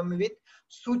fistulotomy with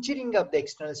suturing of the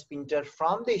external sphincter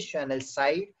from the ischianal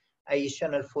side,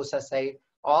 ischianal fossa side,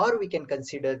 or we can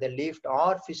consider the lift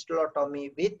or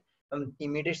fistulotomy with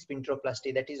immediate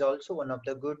sphincteroplasty. That is also one of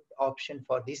the good option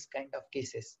for this kind of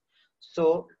cases.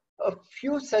 So a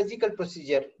few surgical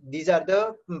procedure, these are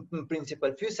the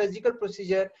principal. Few surgical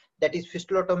procedure, that is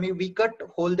fistulotomy, we cut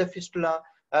hold the fistula.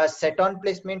 Set-on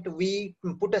placement, we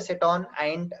put a set-on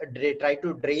and try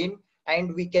to drain,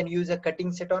 and we can use a cutting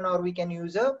set-on or we can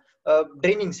use a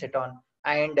draining set-on.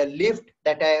 And a lift,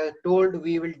 that I told,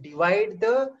 we will divide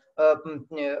the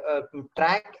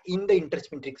track in the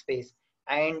intersphincteric space.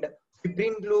 And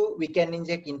fibrin glue we can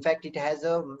inject. In fact, it has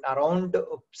a around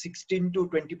 16 to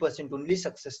 20% only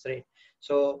success rate.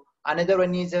 So another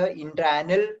one is a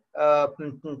intraanal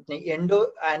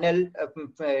endoanal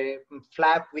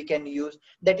flap we can use.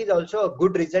 That is also a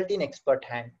good result in expert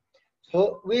hand.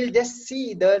 So we'll just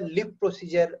see the lift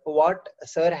procedure, what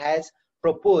sir has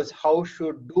proposed, how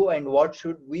should do and what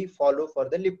should we follow for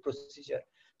the lift procedure.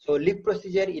 So lift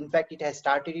procedure, in fact, it has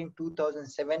started in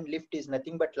 2007. Lift is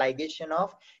nothing but ligation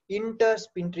of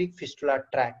intersphincteric fistula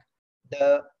tract.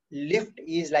 The lift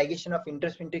is ligation of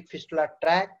intersphincteric fistula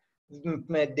tract.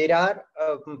 There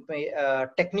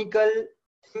are technical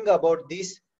thing about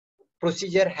this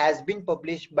procedure has been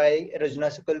published by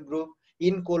Rajunasakal group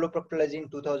in coloproctology in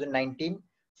 2019.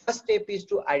 First step is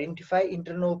to identify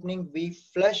internal opening. We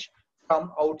flush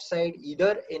from outside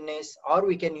either NS or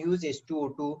we can use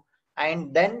S2O2.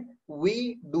 And then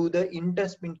we do the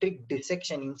intersphincteric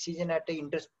dissection, incision at the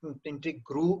intersphincteric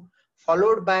groove,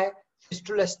 followed by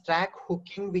fistula tract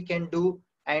hooking we can do,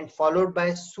 and followed by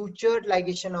sutured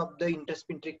ligation of the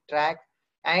intersphincteric tract,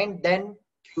 and then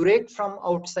curate from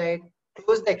outside,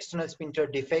 close the external sphincter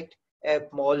defect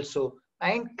also,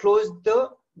 and close the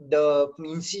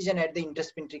incision at the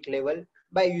intersphincteric level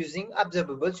by using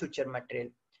absorbable suture material.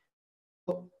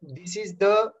 So this is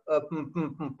the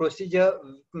procedure,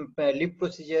 lift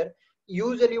procedure.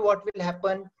 Usually what will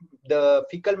happen, the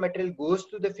fecal material goes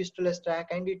to the fistula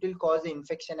tract and it will cause the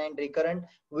infection, and recurrent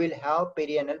will have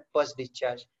perianal pus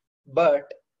discharge.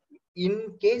 But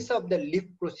in case of the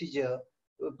lift procedure,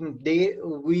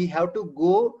 we have to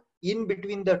go in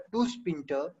between the two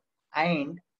sphincter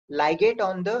and ligate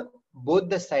on the both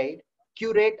the side,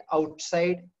 curate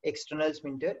outside external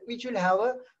sphincter, which will have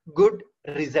a good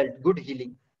result, good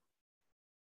healing.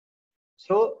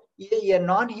 So a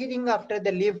non-healing after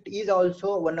the lift is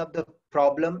also one of the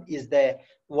problem is there.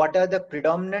 What are the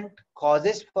predominant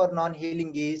causes for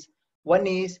non-healing is, one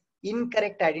is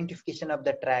incorrect identification of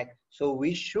the track. So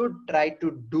we should try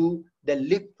to do the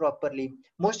lift properly.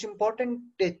 Most important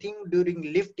thing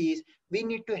during lift is we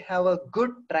need to have a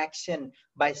good traction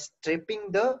by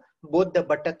stripping the both the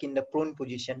buttock in the prone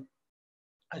position.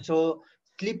 So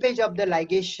slippage of the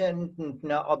ligation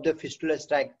of the fistula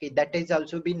tract, that has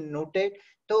also been noted.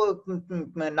 So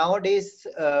nowadays,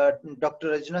 Dr.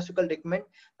 Rajna Sukal recommend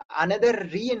another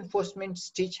reinforcement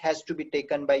stitch has to be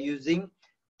taken by using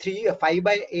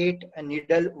 5/8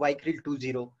 needle Vicryl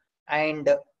 20 and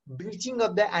bleaching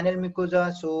of the anal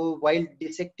mucosa. So while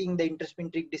dissecting the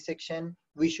intersphincteric dissection,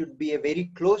 we should be very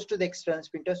close to the external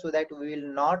sphincter so that we will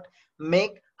not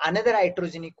make another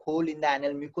iatrogenic hole in the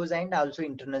anal mucosa and also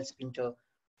internal sphincter.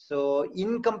 So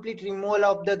incomplete removal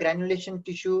of the granulation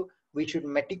tissue, we should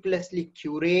meticulously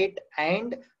curate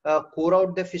and core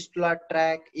out the fistula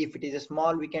tract. If it is a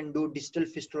small, we can do distal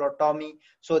fistulotomy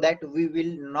so that we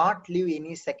will not leave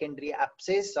any secondary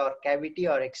abscess or cavity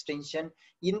or extension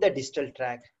in the distal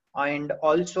tract. And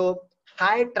also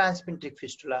high transsphincteric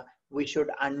fistula, we should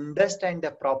understand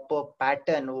the proper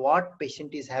pattern, what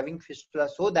patient is having fistula,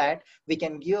 so that we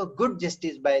can give a good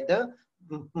justice by the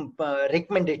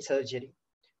recommended surgery.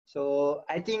 So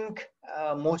I think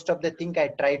most of the thing I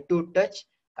tried to touch.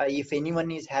 If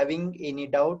anyone is having any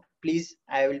doubt, please,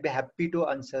 I will be happy to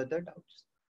answer the doubts.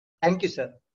 Thank you,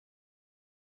 sir.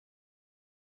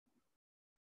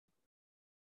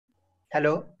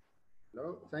 Hello.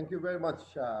 Hello. Thank you very much,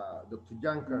 Dr.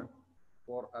 Jankar,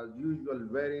 for, as usual,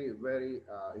 very, very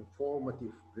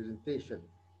informative presentation.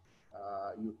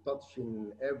 You touch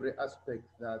in every aspect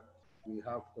that we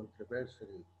have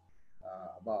controversy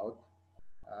about.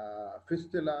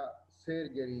 Fistula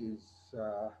surgery is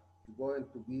going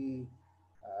to be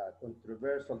a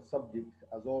controversial subject,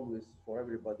 as always, for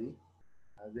everybody.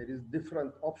 There is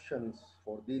different options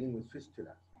for dealing with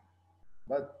fistula.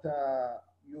 But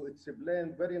you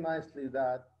explained very nicely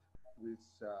that with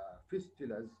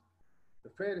fistulas, the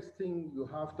first thing you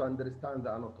have to understand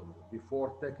the anatomy.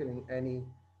 Before tackling any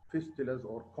fistulas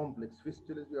or complex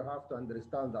fistulas, you have to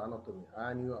understand the anatomy.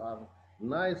 And you are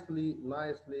nicely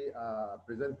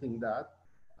presenting that.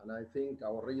 And I think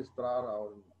our registrar,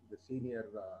 the senior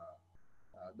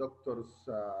doctors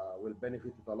will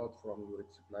benefit a lot from your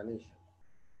explanation.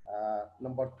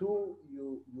 Number two,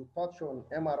 you touch on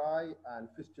MRI and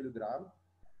fistulogram.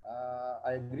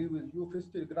 I agree with you,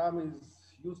 fistulogram is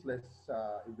useless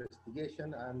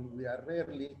investigation, and we are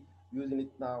rarely using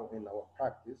it now in our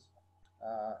practice.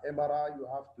 MRI, you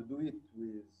have to do it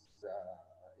with,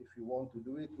 if you want to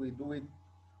do it, we do it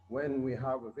when we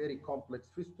have a very complex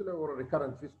fistula or a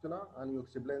recurrent fistula, and you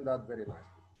explain that very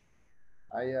nicely.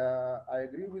 I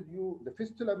agree with you. The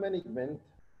fistula management,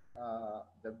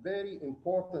 the very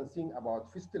important thing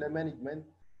about fistula management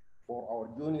for our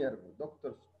junior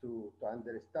doctors to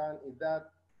understand is that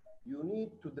you need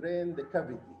to drain the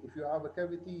cavity. If you have a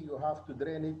cavity, you have to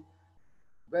drain it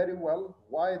very well,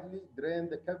 widely drain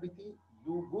the cavity,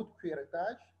 do good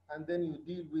curettage, and then you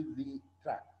deal with the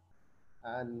tract.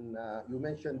 And you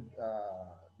mentioned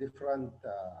different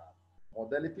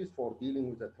modalities for dealing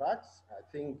with the tracts. I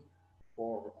think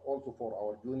also for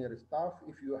our junior staff,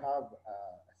 if you have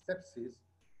sepsis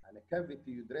and a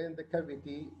cavity, you drain the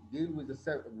cavity, deal with the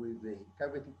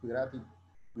cavity,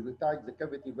 curettage the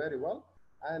cavity very well,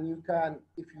 and you can,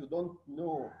 if you don't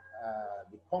know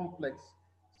the complex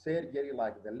surgery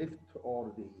like the lift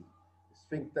or the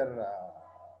sphincter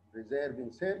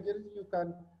preserving surgery, you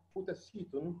can put a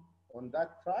seton on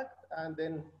that tract, and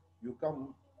then you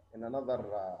come in another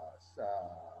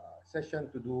session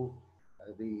to do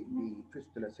the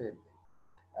fistula surgery.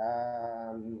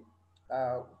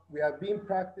 We have been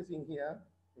practicing here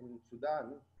in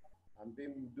Sudan and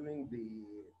been doing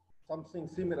something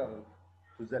similar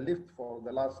to the lift for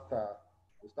the last,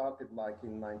 we started like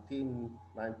in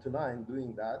 1999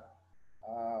 doing that.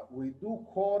 We do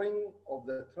coring of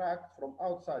the tract from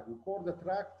outside. We core the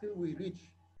tract till we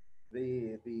reach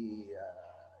the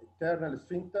internal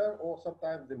sphincter or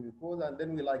sometimes the mucosa, and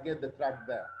then we ligate the tract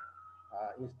there.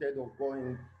 Instead of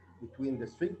going between the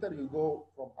sphincter, you go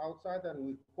from outside and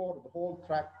we core the whole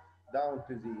tract down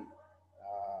to the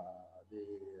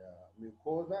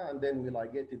mucosa, and then we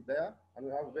ligate it there, and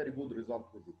we have a very good result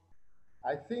with it.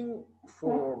 I think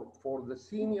for the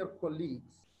senior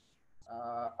colleagues,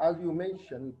 as you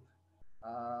mentioned,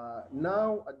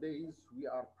 nowadays we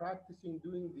are practicing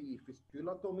doing the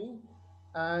fistulotomy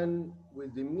and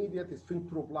with immediate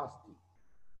sphincteroplasty.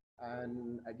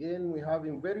 And again, we're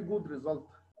having very good result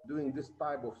doing this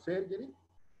type of surgery.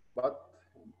 But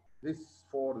this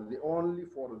only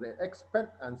for the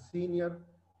expert and senior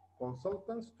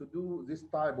consultants to do this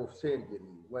type of surgery.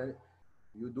 When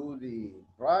you do the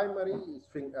primary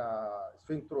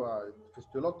sphincter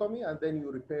fistulotomy, and then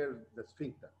you repair the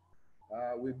sphincter.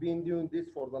 We've been doing this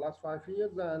for the last 5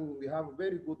 years, and we have a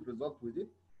very good result with it,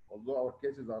 although our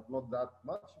cases are not that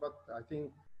much, but I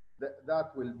think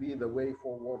that will be the way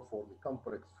forward for the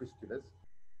complex fistulas.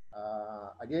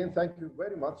 Again, thank you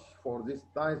very much for this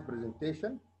nice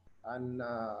presentation. And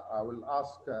I will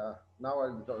ask now,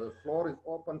 the floor is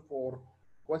open for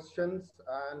questions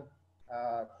and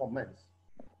comments.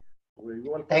 We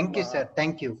welcome, thank you, sir.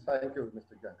 Thank you. Thank you,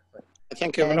 Mr. Jankar.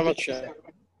 Thank you very much.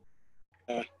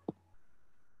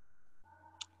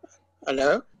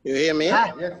 Hello, you hear me?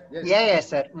 Ah, Yes, yes. yes,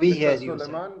 sir. We Mr. hear you, sir.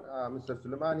 Suleiman, Mr.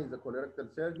 Suleiman is a colorectal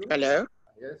surgeon. Hello.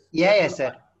 Yes. Yes,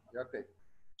 sir. Okay.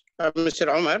 Mr.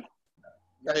 Omar.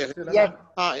 Yes, Suleiman, Yeah.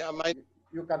 Hi,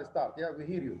 you can start. Yeah, we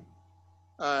hear you.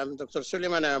 Dr.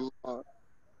 Suleiman. I'm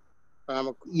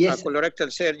a Yes.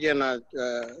 colorectal surgeon at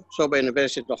Soba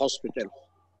University Hospital.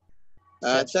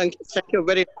 Yes. Thank you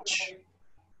very much.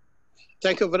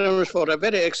 Thank you very much for a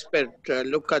very expert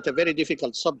look at a very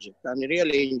difficult subject, and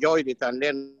really enjoyed it and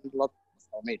learned a lot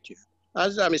from it.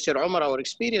 As Mr. Omar, our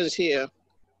experience here,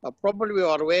 probably we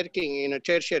are working in a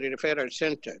tertiary referral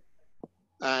center,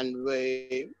 and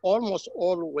we almost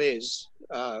always,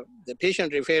 the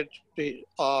patient referred to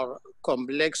are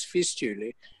complex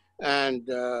fistulae and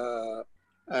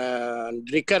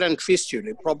recurrent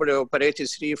fistulae, probably operated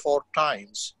 3-4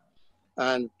 times.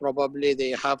 And probably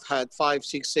they have had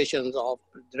 5-6 sessions of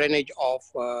drainage of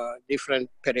different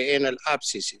perianal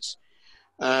abscesses.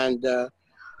 And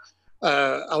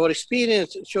our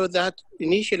experience showed that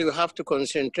initially we have to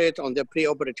concentrate on the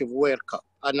preoperative workup.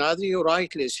 And as you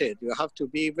rightly said, you have to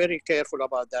be very careful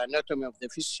about the anatomy of the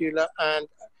fistula, and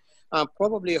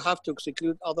probably you have to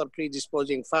exclude other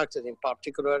predisposing factors. In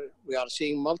particular, we are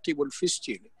seeing multiple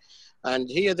fistulae. And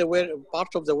here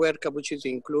part of the workup, which is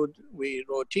include, we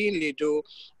routinely do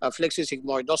a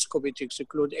flexisigmoidoscopy to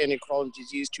exclude any Crohn's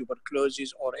disease,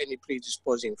 tuberculosis, or any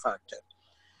predisposing factor.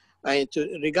 And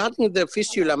regarding the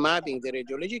fistula mapping, the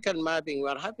radiological mapping, we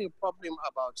are having a problem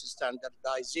about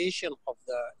standardization of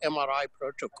the MRI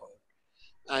protocol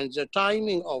and the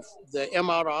timing of the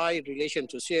MRI in relation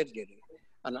to surgery.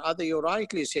 And as you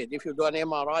rightly said, if you do an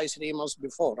MRI 3 months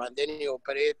before and then you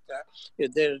operate,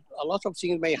 there a lot of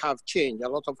things may have changed. A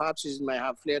lot of abscesses may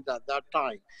have flared at that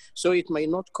time. So it may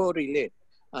not correlate.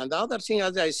 And the other thing,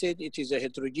 as I said, it is a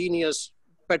heterogeneous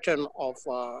pattern of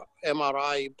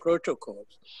MRI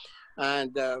protocols.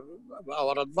 And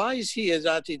our advice here is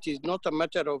that it is not a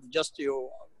matter of just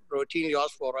you routinely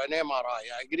ask for an MRI.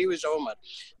 I agree with Omar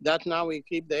that now we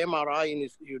keep the MRI,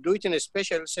 you do it in a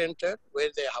special center where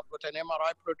they have got an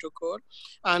MRI protocol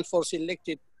and for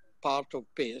selected part of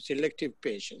selective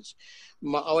patients.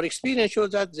 Our experience shows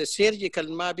that the surgical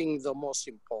mapping is the most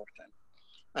important.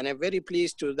 And I'm very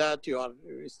pleased to that we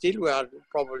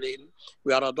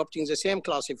are adopting the same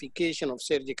classification of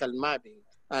surgical mapping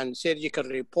and surgical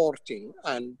reporting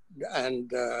and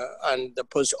the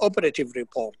post-operative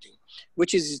reporting,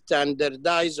 which is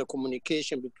standardized the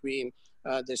communication between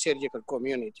the surgical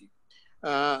community.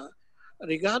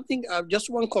 Regarding just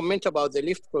one comment about the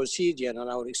lift procedure and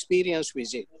our experience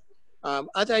with it.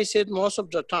 As I said, most of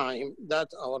the time that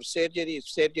our surgery is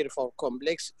surgery for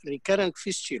complex recurrent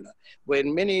fistula with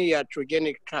many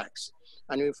iatrogenic tracts.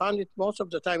 And we found it most of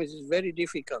the time it is very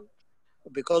difficult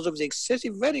because of the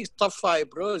excessive, very tough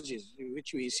fibrosis,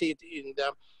 which we see it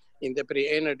in the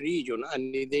perianal region.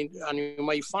 And you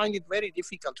might find it very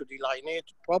difficult to delineate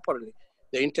properly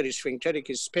the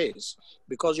intersphincteric space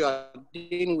because you are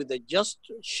dealing with a just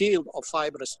shield of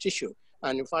fibrous tissue.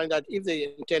 And you find that if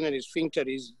the internal sphincter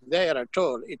is there at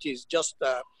all, it is just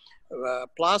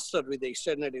plastered with the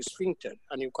external sphincter.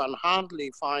 And you can hardly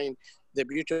find the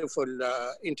beautiful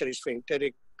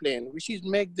intersphincteric plane, which is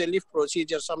make the lift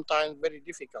procedure sometimes very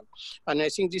difficult. And I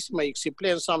think this may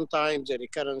explain sometimes the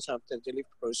recurrence after the lift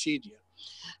procedure.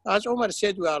 As Omar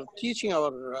said, we are teaching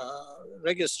our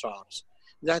registrars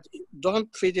that don't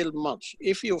fiddle much.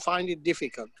 If you find it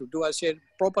difficult to do a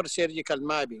proper surgical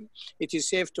mapping, it is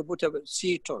safe to put a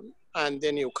seat on and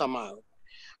then you come out.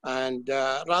 And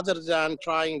rather than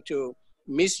trying to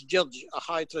misjudge a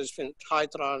high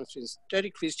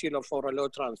transsphincteric fistula for a low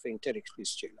transsphincteric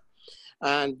fistula.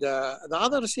 And the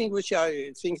other thing which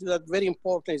I think that very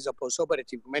important is the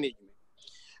postoperative management.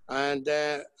 And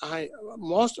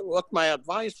what my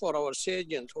advice for our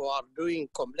surgeons who are doing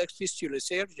complex fistula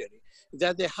surgery,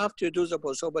 that they have to do the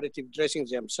postoperative dressing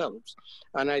themselves.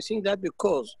 And I think that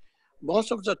because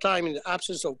Most of the time, in the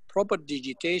absence of proper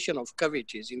digitation of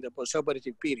cavities in the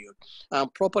postoperative period,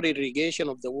 and proper irrigation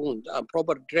of the wound, and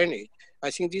proper drainage,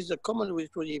 I think this is a common which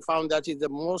we found that is the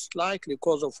most likely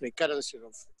cause of recurrence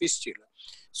of fistula.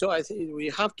 So I think we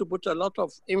have to put a lot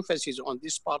of emphasis on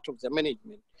this part of the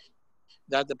management,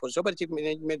 that the postoperative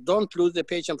management don't lose the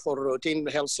patient for routine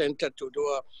health center to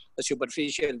do a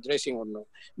superficial dressing or no.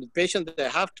 The patient, they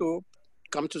have to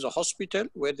come to the hospital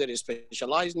where there is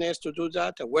specialized nurse to do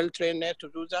that, a well-trained nurse to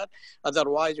do that.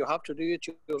 Otherwise, you have to do it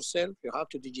yourself. You have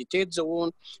to digitate the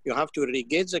wound. You have to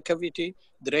irrigate the cavity,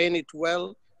 drain it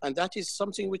well. And that is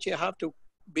something which you have to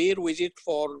bear with it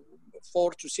for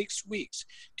 4 to 6 weeks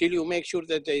till you make sure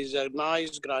that there is a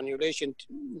nice granulation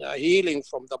healing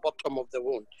from the bottom of the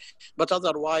wound. But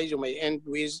otherwise, you may end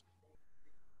with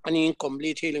an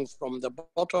incomplete healing from the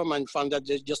bottom and find that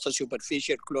there's just a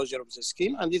superficial closure of the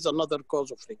skin, and this is another cause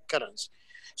of recurrence.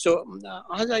 So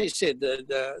as I said,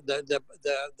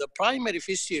 the primary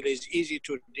fistula is easy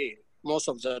to deal most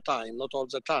of the time, not all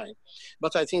the time.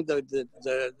 But I think the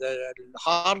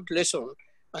hard lesson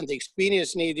and the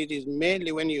experience needed is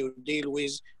mainly when you deal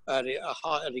with a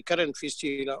recurrent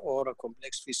fistula or a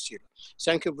complex fistula.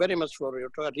 Thank you very much for your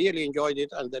talk. I really enjoyed it,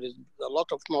 and there is a lot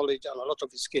of knowledge and a lot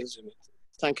of skills in it.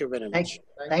 Thank you very much.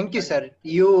 Thank you, sir.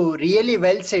 You really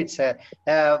well said, sir.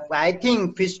 I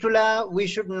think fistula, we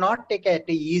should not take it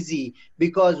easy,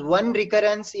 because one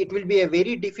recurrence, it will be a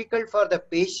very difficult for the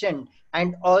patient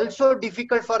and also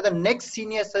difficult for the next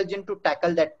senior surgeon to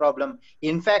tackle that problem.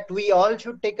 In fact, we all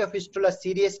should take a fistula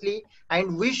seriously,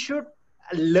 and we should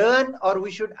learn, or we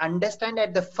should understand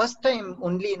at the first time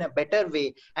only in a better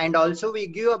way. And also we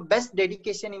give a best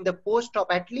dedication in the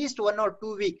post-op, at least 1 or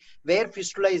 2 weeks where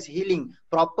fistula is healing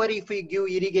proper. If we give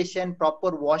irrigation, proper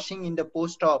washing in the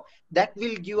post-op, that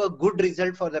will give a good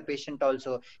result for the patient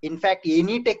also. In fact,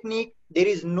 any technique, there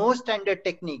is no standard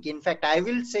technique. In fact, I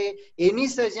will say any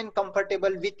surgeon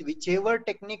comfortable with whichever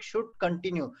technique should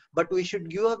continue, but we should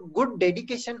give a good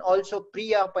dedication also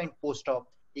pre-op and post-op.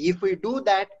 If we do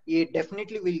that, it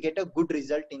definitely will get a good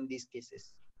result in these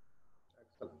cases.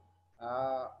 Excellent.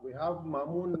 We have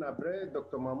Mamoun Nabre,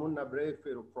 Dr. Mamoun Nabre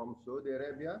from Saudi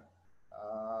Arabia.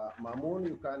 Mamoun,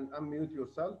 you can unmute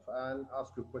yourself and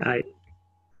ask your question.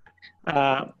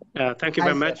 Hi. Thank you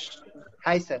very much.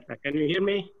 Hi, sir. Can you hear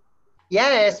me?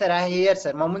 Yes, sir. I hear,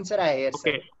 sir. Mamoun, sir, I hear, sir.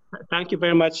 Okay. Thank you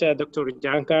very much, Dr.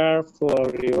 Jankar,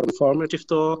 for your informative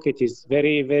talk. It is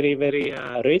very, very, very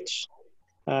rich.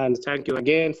 And thank you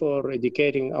again for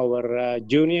educating our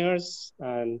juniors.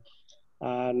 And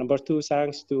number 2,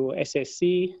 thanks to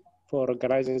SSC for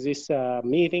organizing these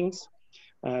meetings.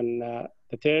 And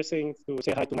the third thing, to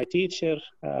say hi to my teacher,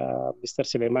 Mr.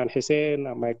 Suleiman Hussein,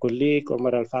 and my colleague,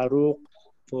 Omar Al-Farouk,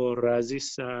 for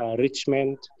this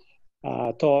enrichment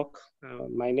talk.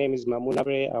 My name is Mamoun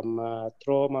Nabre. I'm a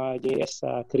trauma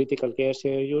JS critical care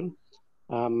surgeon.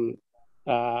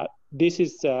 This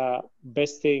is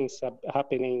best things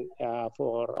happening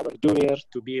for our juniors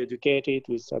to be educated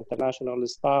with international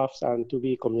staffs and to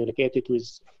be communicated with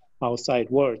outside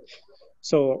world.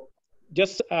 So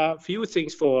just a few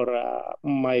things for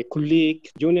my colleague,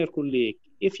 junior colleague.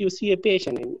 If you see a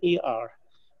patient in ER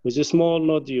with small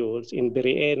nodules in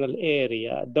perianal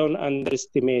area, don't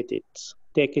underestimate it.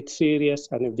 Take it serious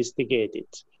and investigate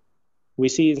it. We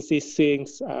see these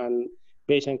things, and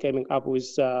patient coming up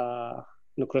with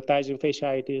necrotizing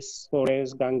fasciitis, foramen,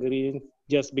 gangrene,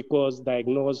 just because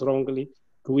diagnosed wrongly,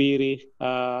 query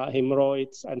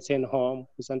hemorrhoids, and sent home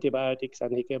with antibiotics,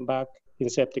 and he came back in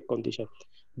septic condition.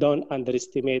 Don't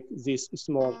underestimate these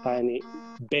small, tiny,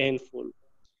 painful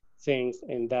things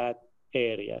in that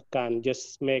area. Can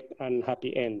just make an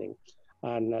happy ending.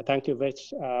 And thank you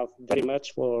very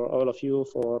much for all of you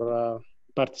for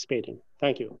participating.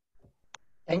 Thank you.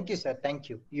 Thank you, sir. Thank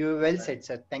you. You well said,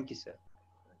 sir. Thank you, sir.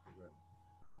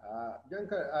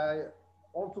 Jankar, I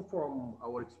also, from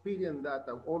our experience, that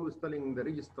I'm always telling the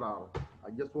registrar,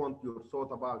 I just want your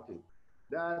thought about it,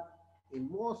 that in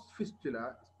most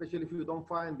fistula, especially if you don't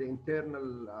find the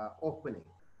internal opening,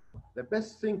 the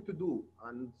best thing to do,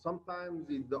 and sometimes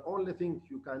the only thing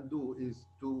you can do, is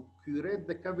to curate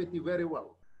the cavity very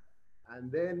well, and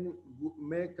then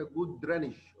make a good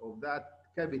drainage of that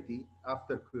cavity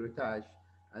after curettage,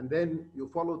 and then you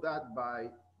follow that by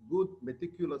good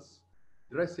meticulous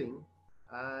dressing,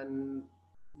 and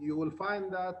you will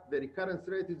find that the recurrence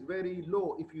rate is very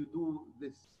low if you do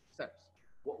these steps.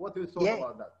 What do you thought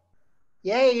about that?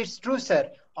 Yeah, it's true,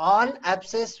 sir. All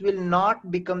abscess will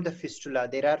not become the fistula.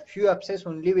 There are few abscess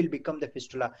only will become the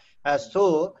fistula.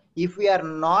 So if we are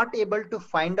not able to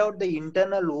find out the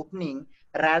internal opening,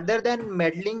 Rather than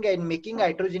meddling and making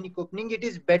iatrogenic opening, it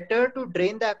is better to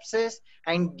drain the abscess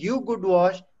and give good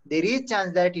wash. There is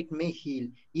chance that it may heal.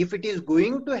 If it is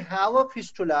going to have a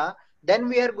fistula, then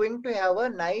we are going to have a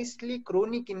nicely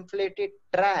chronic inflated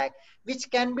tract,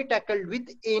 which can be tackled with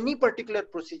any particular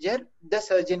procedure the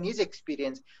surgeon is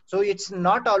experienced. So it's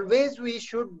not always we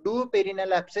should do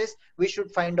perineal abscess, we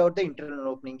should find out the internal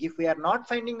opening. If we are not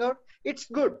finding out, it's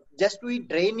good, just we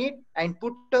drain it and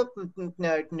put a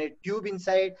tube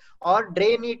inside, or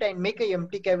drain it and make a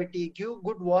empty cavity, give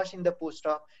good wash in the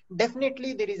post-op.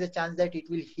 Definitely there is a chance that it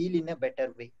will heal in a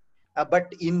better way.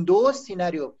 But in those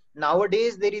scenarios,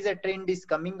 nowadays there is a trend is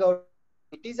coming out,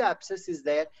 it is abscess is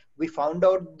there, we found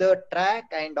out the track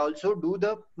and also do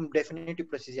the definitive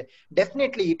procedure.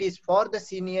 Definitely it is for the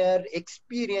senior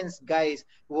experienced guys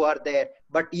who are there,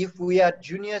 but if we are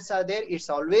juniors are there, it's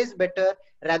always better,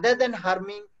 rather than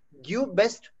harming, give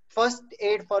best first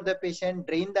aid for the patient,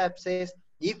 drain the abscess.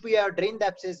 If we are drained the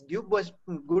abscess, give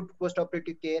good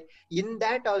post-operative care. In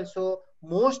that also,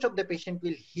 most of the patient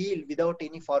will heal without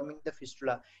any forming the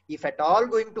fistula. If at all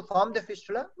going to form the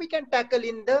fistula, we can tackle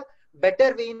in the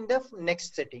better way in the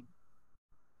next setting.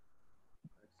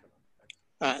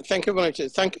 Thank you very much.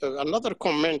 Thank you. Another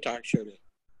comment actually.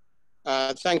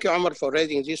 Thank you, Amar, for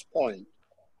raising this point.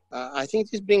 I think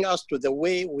this brings us to the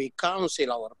way we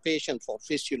counsel our patient for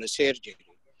fistula surgery.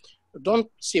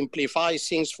 Don't simplify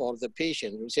things for the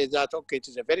patient. We say that, okay, it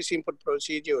is a very simple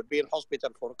procedure. You'll be in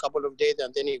hospital for a couple of days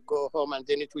and then you go home and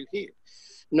then it will heal.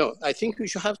 No, I think you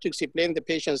should have to explain the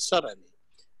patient thoroughly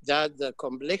that the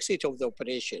complexity of the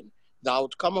operation, the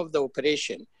outcome of the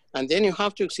operation, and then you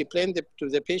have to explain to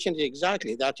the patient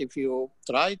exactly that if you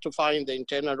try to find the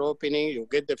internal opening, you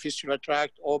get the fistula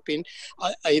tract open,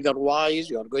 otherwise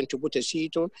you are going to put a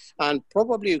sheet on, and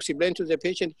probably explain to the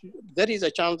patient, there is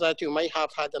a chance that you may have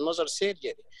had another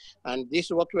surgery. And this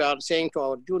is what we are saying to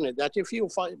our junior, that if you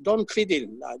don't fiddle,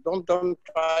 don't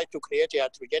try to create a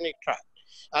iatrogenic tract.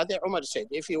 As Umar said,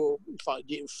 if you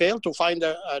fail to find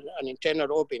an internal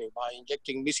opening by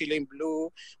injecting methylene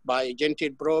blue, by gentle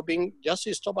probing,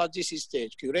 just stop at this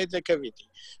stage, curate the cavity.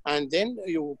 And then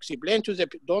you explain to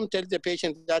don't tell the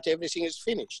patient that everything is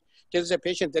finished. Tell the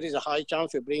patient there is a high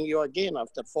chance we bring you again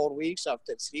after 4 weeks,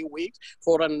 after 3 weeks,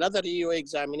 for another EO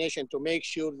examination to make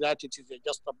sure that it is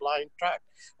just a blind tract.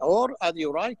 Or, as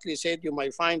you rightly said, you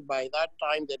might find by that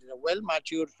time there is a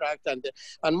well-matured tract,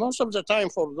 and most of the time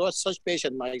for those such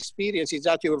patients, my experience is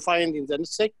that you will find in the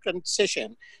second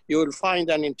session, you will find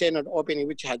an internal opening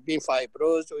which has been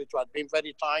fibrosed, or it has been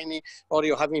very tiny, or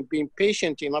you haven't been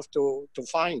patient enough to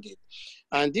find it.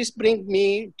 And this brings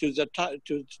me to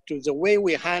the way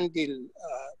we handle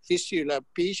fistula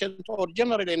patients or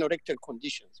general anorectal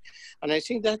conditions. And I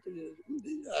think that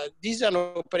this is an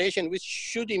operation which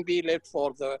shouldn't be left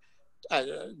for the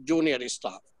junior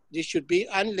staff. This should be,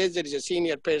 unless there is a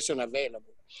senior person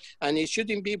available. And it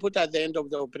shouldn't be put at the end of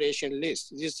the operation list.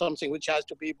 This is something which has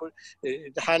to be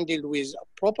handled with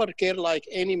proper care like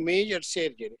any major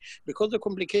surgery, because the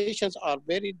complications are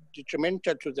very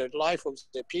detrimental to the life of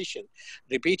the patient.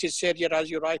 Repeated surgery, as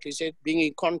you rightly said, being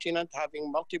incontinent, having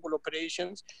multiple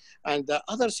operations. And the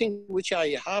other thing which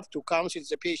I have to counsel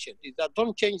the patient is that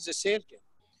don't change the surgeon.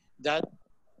 That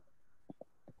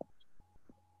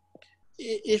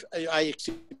if I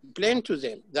explain to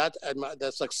them that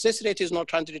the success rate is not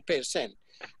 100%,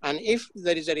 and if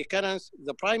there is a recurrence,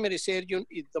 the primary surgeon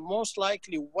is the most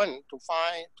likely one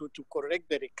to correct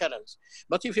the recurrence.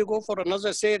 But if you go for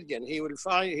another surgeon, he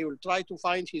will try to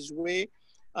find his way,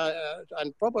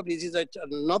 and probably this is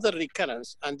another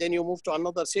recurrence, and then you move to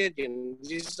another surgeon,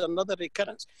 this is another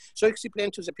recurrence. So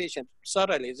explain to the patient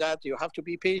thoroughly that you have to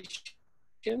be patient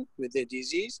with the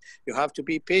disease, you have to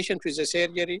be patient with the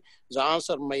surgery. The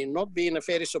answer may not be in a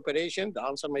first operation, the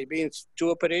answer may be in 2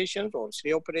 operations or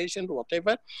 3 operations,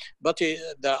 whatever. But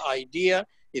the idea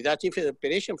is that if the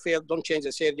operation failed, don't change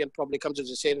the surgeon, probably come to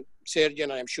the same surgeon.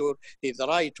 I'm sure he's the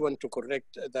right one to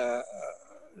correct the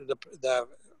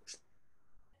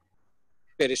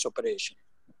first operation.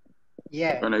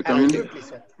 Yeah, Can I come absolutely, in?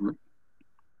 sir.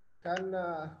 Can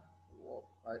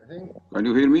I think? Can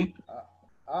you hear me?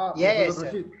 Yes,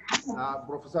 Professor sir. Rashid.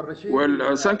 Professor Rashid.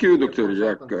 Well, thank you, Dr.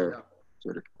 Jack.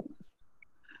 Sorry.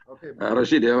 Okay.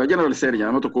 Rashid, I'm a general surgeon,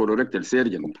 I'm not a colorectal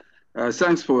surgeon.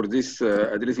 Thanks for this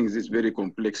addressing this very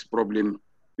complex problem.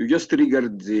 You just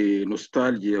triggered the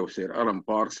nostalgia of Sir Alan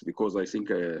Parks, because I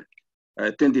think I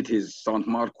attended his St.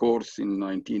 Mark course in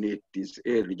 1980s,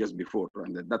 early, just before.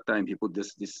 And at that time, he put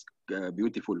this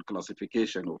beautiful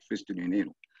classification of fistula and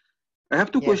ano. I have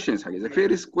 2 questions. The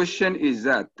first question is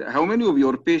that how many of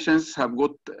your patients have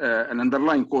got an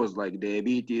underlying cause like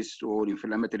diabetes or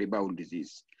inflammatory bowel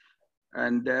disease?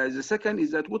 And the second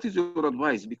is that what is your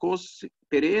advice? Because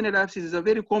perianal abscess is a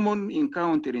very common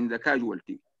encounter in the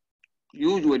casualty,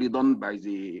 usually done by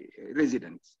the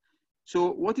residents.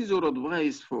 So what is your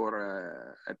advice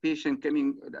for a patient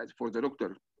coming, for the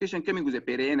doctor, patient coming with a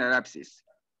perianal abscess?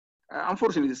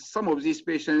 Unfortunately, some of these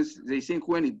patients, they think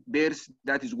when it bears,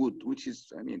 that is good, which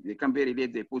is, I mean, they come very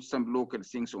late, they put some local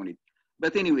things on it.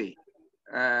 But anyway,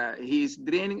 he is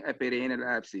draining a perianal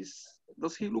abscess.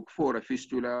 Does he look for a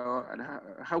fistula? And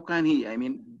how can he, I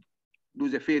mean, do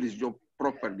the first job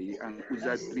properly? And could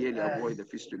that really avoid the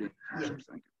fistula?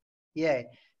 Yeah,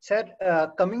 sir,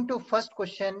 coming to first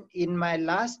question, in my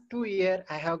last 2 years,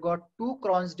 I have got 2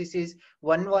 Crohn's disease.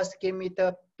 One was came with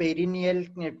a perineal,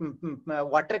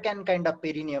 water can kind of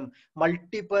perineum,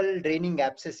 multiple draining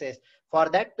abscesses. For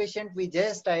that patient,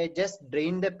 I just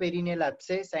drained the perineal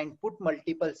abscess and put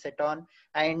multiple set on.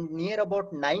 And near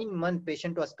about 9 months,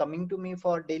 patient was coming to me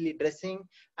for daily dressing,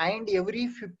 and every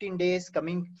 15 days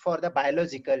coming for the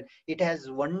biological. It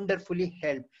has wonderfully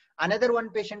helped. Another one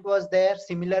patient was there,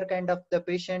 similar kind of the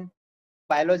patient.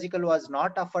 The biological was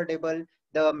not affordable.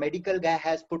 The medical guy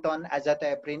has put on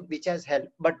azathioprine, which has helped.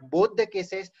 But both the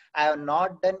cases, I have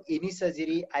not done any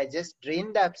surgery. I just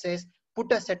drained the abscess,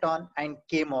 put a set on, and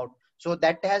came out. So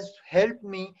that has helped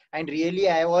me. And really,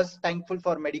 I was thankful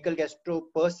for medical gastro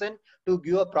person to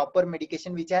give a proper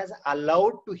medication, which has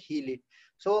allowed to heal it.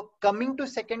 So coming to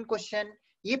second question,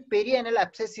 if perianal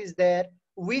abscess is there,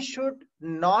 we should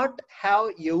not have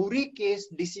every case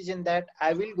decision that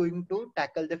I will going to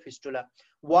tackle the fistula.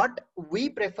 What we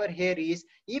prefer here is,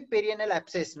 if perianal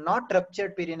abscess, not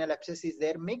ruptured perianal abscess is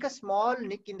there, make a small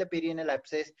nick in the perianal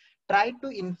abscess, try to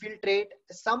infiltrate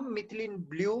some methylene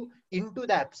blue into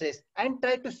the abscess and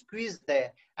try to squeeze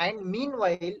there. And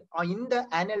meanwhile, in the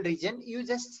anal region, you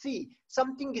just see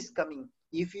something is coming.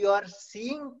 If you are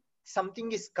seeing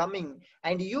something is coming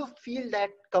and you feel that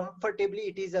comfortably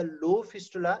it is a low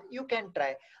fistula, you can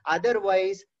try.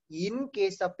 Otherwise, in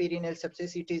case of perineal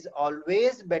sepsis, it is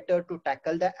always better to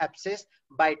tackle the abscess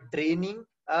by draining.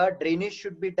 Drainage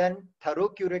should be done, thorough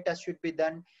curettage should be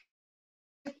done.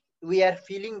 If we are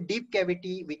feeling deep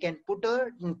cavity, we can put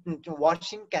a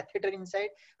washing catheter inside.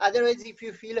 Otherwise, if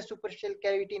you feel a superficial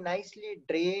cavity, nicely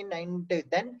drain, and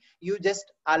then you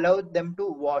just allow them to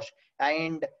wash.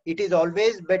 And it is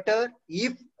always better,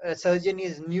 if a surgeon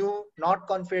is new, not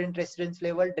confident, residence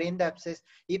level, drain the abscess.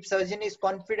 If surgeon is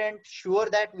confident, sure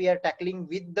that we are tackling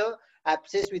with the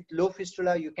abscess with low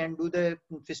fistula, you can do the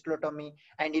fistulotomy.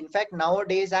 And in fact,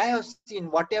 nowadays I have seen,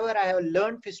 whatever I have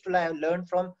learned fistula, I have learned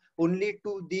from only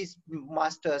to these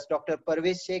masters, Dr.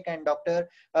 Parvez Sheikh and Dr.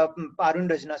 Arun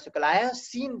Rajnasukal. I have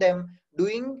seen them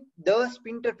doing the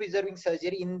sphincter preserving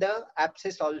surgery in the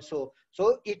abscess also.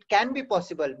 So it can be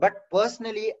possible, but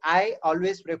personally, I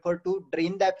always prefer to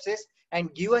drain the abscess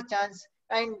and give a chance,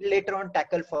 and later on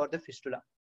tackle for the fistula.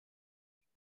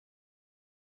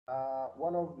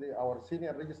 One of our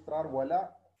senior registrar, Wala,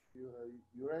 you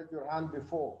raised your hand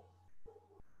before.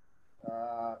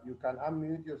 You can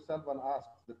unmute yourself and ask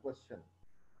the question.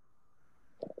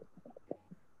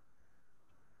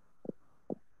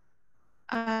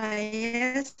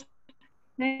 Yes,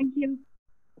 thank you.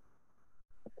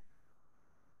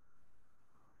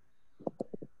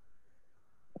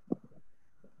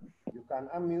 You can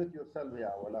unmute yourself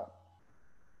here, Wala.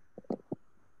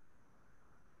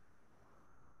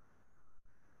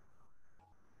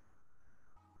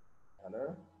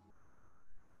 Hello?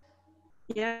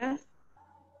 Yes.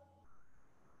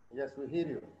 Yes, we hear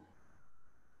you.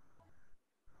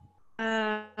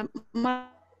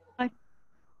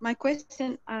 My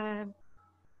question,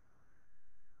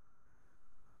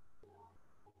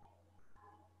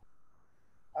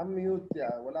 Unmute,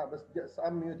 yeah, Wala, just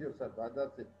unmute yourself.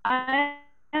 That's it.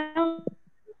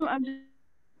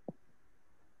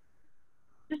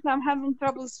 I'm having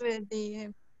troubles with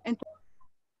the internet.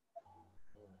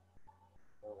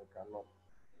 No, we cannot.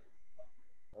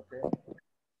 Okay.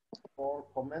 For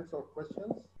comments or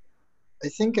questions? I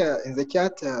think in the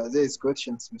chat there is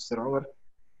questions, Mr. Omar.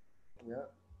 Yeah.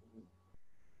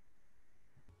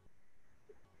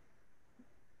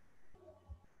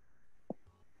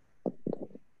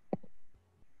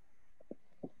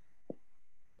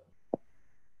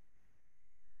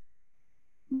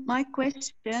 My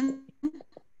question,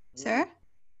 sir?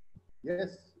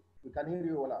 Yes, we can hear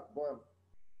you, Wala. Go on.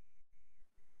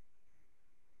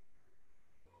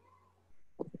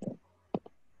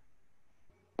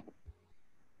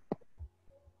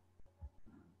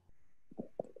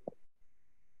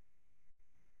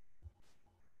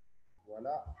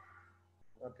 Wala.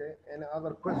 Okay, any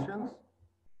other questions?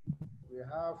 We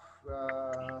have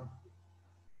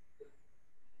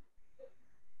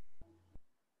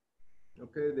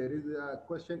Okay, there is a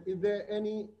question. Is there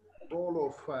any role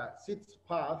of SITS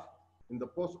path in the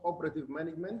post-operative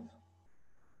management?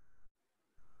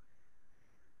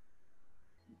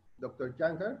 Dr.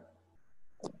 Jankar,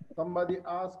 somebody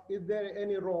asked, is there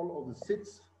any role of the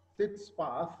SITS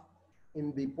path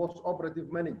in the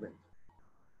post-operative management?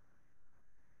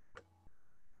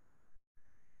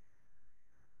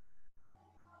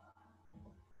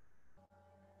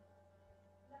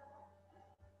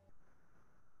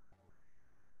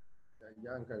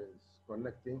 Jankar is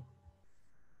connecting.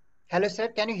 Hello, sir.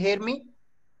 Can you hear me?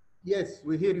 Yes,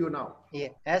 we hear you now.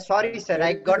 Yeah. Sorry, sir.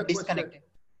 I got disconnected.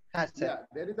 Sir. Yeah,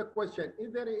 there is a question.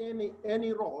 Is there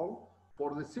any role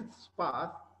for the SITS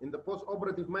path in the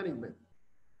post-operative management?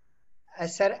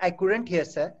 Sir, I couldn't hear,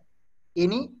 sir.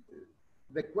 Any?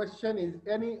 The question is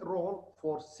any role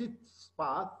for SITS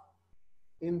path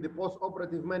in the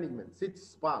post-operative management,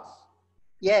 SITS path?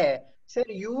 Yeah, sir,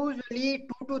 usually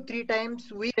 2 to 3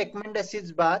 times we recommend a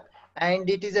SITS bath, and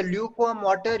it is a lukewarm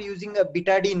water using a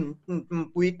betadine.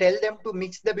 We tell them to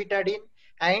mix the betadine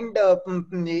and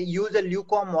use a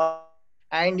lukewarm water.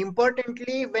 And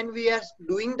importantly, when we are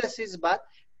doing the SITS bath,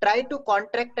 try to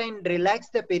contract and relax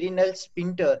the perineal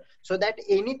sphincter so that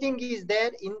anything is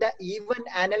there in the even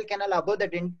anal canal above the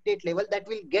dentate level that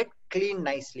will get cleaned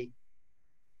nicely.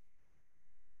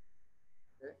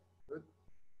 Okay, good.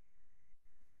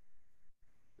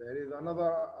 There is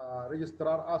another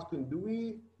registrar asking, do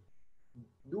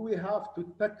we have to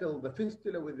tackle the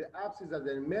fistula with the abscess as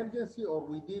an emergency, or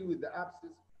we deal with the abscess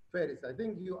first? I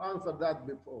think you answered that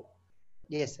before.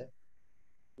 Yes, sir.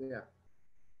 Yeah.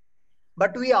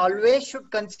 But we always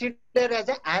should consider as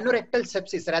an anorectal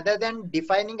sepsis rather than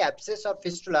defining abscess or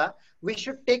fistula. We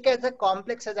should take as a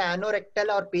complex as anorectal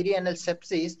or perianal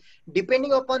sepsis.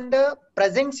 Depending upon the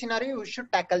present scenario, we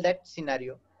should tackle that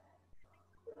scenario.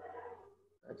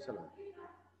 Excellent.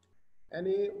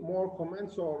 Any more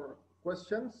comments or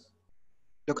questions?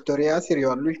 Dr. Yasir, you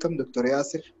are welcome, Dr.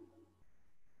 Yasir.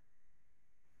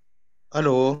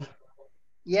 Hello.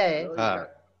 Yeah.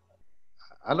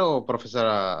 Hello,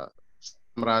 Professor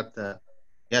Samrat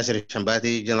Yasir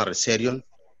Shambati, General Surgeon.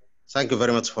 Thank you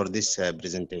very much for this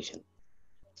presentation.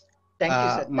 Thank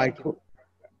you,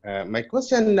 sir. My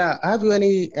question, have you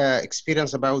any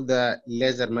experience about the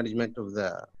laser management of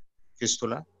the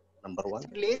fistula? Number one.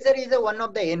 Laser is one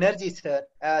of the energies, sir.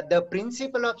 The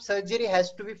principle of surgery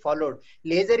has to be followed.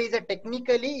 Laser is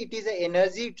technically, it is an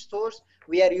energy source.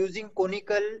 We are using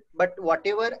conical, but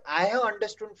whatever I have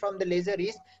understood from the laser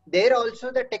is there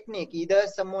also the technique. Either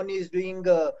someone is doing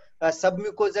a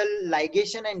submucosal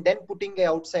ligation and then putting it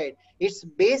outside. It's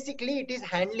basically, it is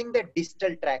handling the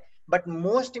distal tract. But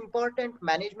most important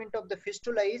management of the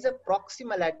fistula is a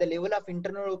proximal at the level of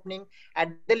internal opening, at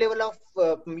the level of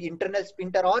internal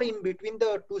sphincter, or in between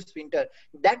the two sphincter.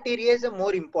 That area is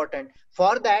more important.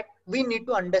 For that, we need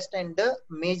to understand the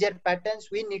major patterns.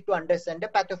 We need to understand the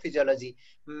pathophysiology.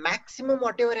 Maximum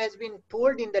whatever has been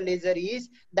told in the laser is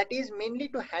that is mainly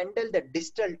to handle the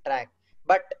distal tract.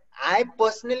 But I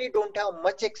personally don't have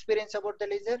much experience about the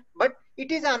laser, but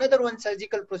it is another one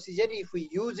surgical procedure. If we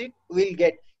use it, we'll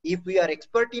get. If we are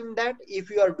expert in that, if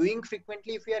we are doing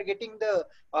frequently, if we are getting the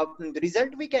result,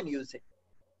 we can use it.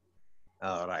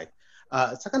 All right.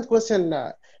 Second question,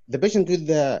 the patient with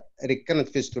the recurrent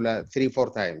fistula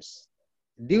 3-4 times,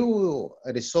 do you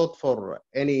resort for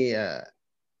any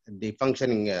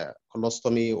defunctioning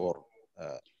colostomy or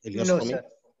ileostomy?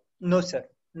 No, sir.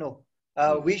 No.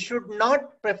 We should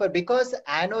not prefer, because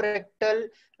anorectal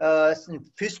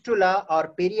fistula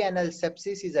or perianal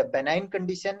sepsis is a benign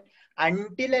condition.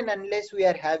 Until and unless we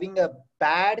are having a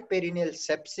bad perineal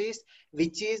sepsis,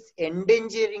 which is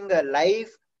endangering a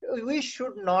life, we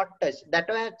should not touch. That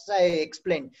was I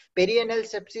explained. Perianal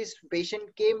sepsis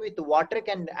patient came with water,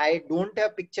 and I don't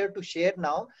have picture to share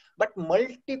now, but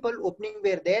multiple opening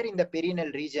were there in the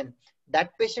perineal region.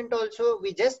 That patient also,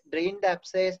 we just drained the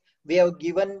abscess. We have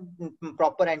given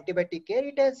proper antibiotic care.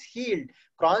 It has healed.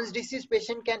 Crohn's disease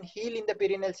patient can heal in the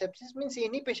perineal sepsis, means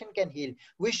any patient can heal.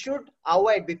 We should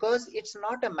avoid, because it's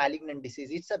not a malignant disease.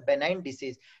 It's a benign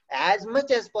disease. As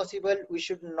much as possible, we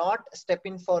should not step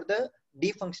in for the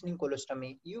defunctioning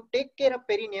colostomy. You take care of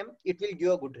perineum, it will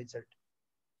give a good result.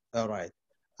 All right.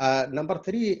 Number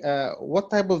 3, what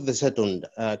type of the seton?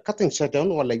 Cutting seton,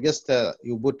 or like just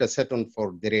you put a seton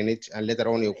for drainage and later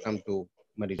on you come to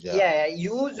manage? Yeah,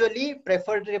 usually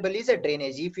preferable is a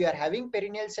drainage. If you are having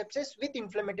perineal sepsis with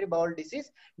inflammatory bowel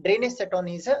disease, drainage seton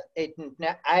is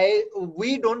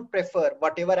we don't prefer.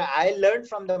 Whatever I learned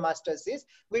from the masters is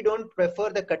we don't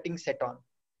prefer the cutting seton.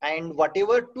 And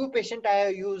whatever two patient I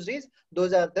have used is,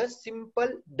 those are the simple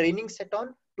draining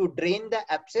seton to drain the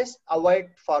abscess, avoid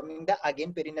forming the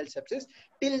again perineal sepsis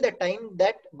till the time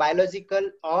that biological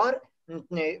or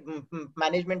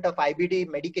management of IBD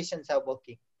medications are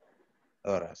working.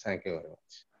 All right, thank you very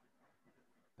much.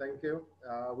 Thank you.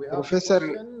 We have Professor,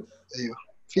 questions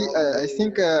I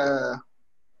think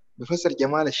Professor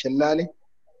Jamal Al-Shallali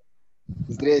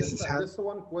is raised his hand. just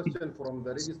one question from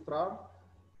the registrar.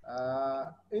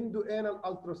 Endoanal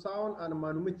ultrasound and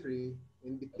manometry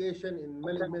indication in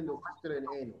management of fistula in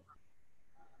anus.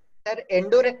 Sir,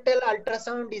 endorectal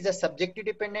ultrasound is a subjective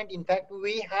dependent. In fact,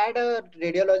 we had a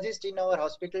radiologist in our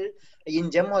hospital, in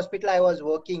GEM hospital I was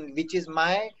working, which is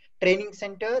my training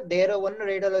center. There one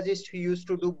radiologist who used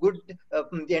to do good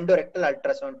endorectal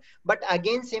ultrasound. But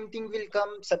again, same thing will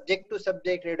come subject to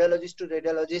subject, radiologist to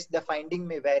radiologist, the finding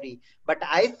may vary. But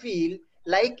I feel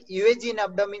like UAG in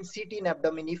abdomen, CT in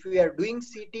abdomen, if we are doing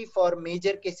CT for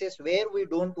major cases where we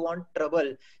don't want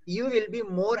trouble, you will be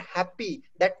more happy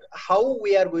that how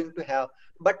we are going to have.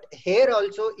 But here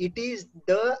also it is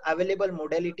the available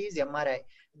modalities MRI.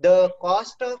 The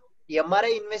cost of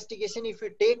MRI investigation, if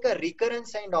you take a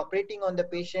recurrence and operating on the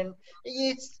patient,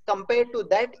 it's compared to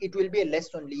that, it will be a less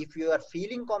only. If you are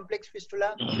feeling complex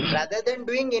fistula, rather than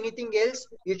doing anything else,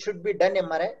 it should be done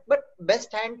MRI. But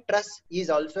best hand trust is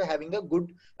also having a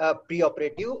good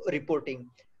preoperative reporting.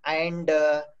 And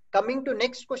coming to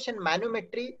next question,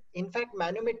 manometry. In fact,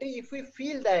 manometry, if we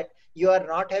feel that you are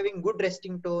not having good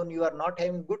resting tone, you are not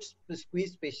having good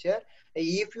squeeze pressure,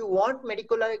 if you want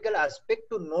medicological aspect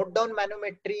to note down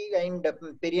manometry and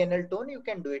perianal tone, you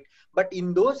can do it. But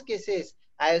in those cases,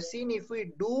 I have seen if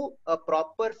we do a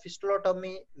proper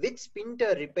fistulotomy with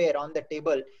sphincter repair on the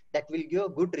table, that will give a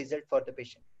good result for the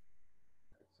patient.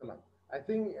 Excellent. I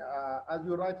think, as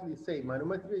you rightly say,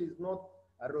 manometry is not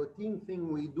a routine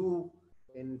thing we do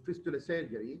in fistula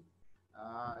surgery.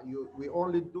 We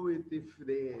only do it if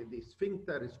the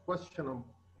sphincter is questionable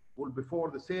before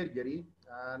the surgery,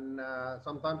 and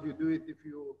sometimes you do it if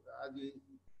you, as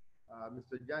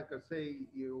Mr. Jankar say,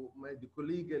 you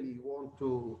medically want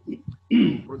to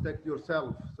protect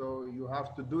yourself, so you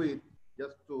have to do it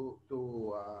just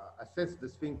to assess the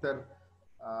sphincter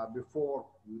before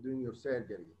you're doing your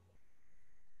surgery.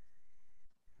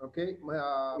 Okay,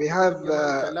 We have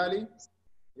Shalali.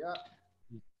 Yeah.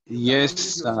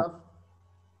 Yes.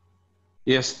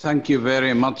 Yes, thank you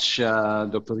very much,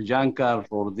 Dr. Jankar,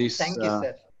 for this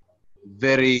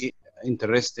very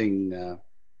interesting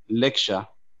lecture.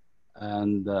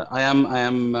 And I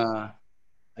am a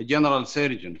general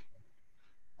surgeon.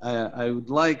 I would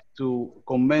like to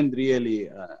commend really,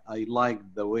 I like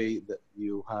the way that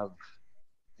you have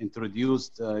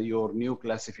introduced your new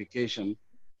classification.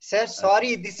 Sir,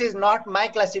 sorry, this is not my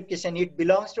classification. It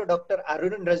belongs to Dr.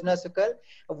 Arun Rajnasukal.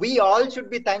 We all should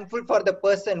be thankful for the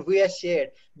person who has shared,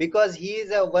 because he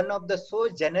is one of the so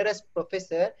generous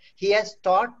professor. He has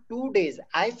taught 2 days.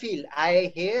 I feel,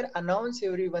 I hear announce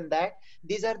everyone that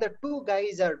these are the two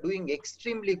guys are doing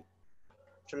extremely good.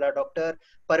 Dr.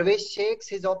 Parvesh Sheikh's,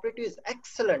 his operative is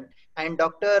excellent, and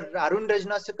Dr. Arun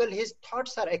Rajnasukal, his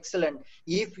thoughts are excellent.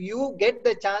 If you get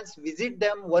the chance, visit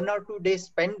them 1 or 2 days,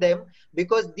 spend them,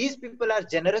 because these people are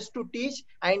generous to teach.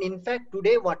 And in fact,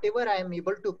 today, whatever I am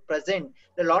able to present,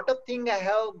 a lot of things I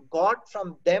have got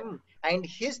from them, and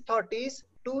his thought is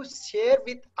to share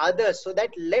with others, so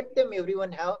that let them,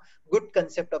 everyone have good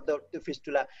concept of the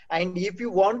fistula. And if you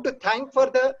want to thank for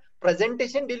the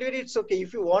presentation delivery, it's okay.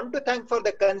 If you want to thank for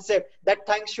the concept, that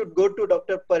thanks should go to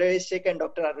Dr. Parvesh Sheikh and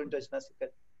Dr. Arun Rajnasukal.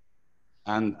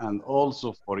 And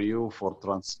also for you for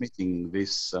transmitting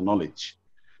this knowledge.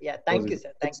 Yeah, thank you,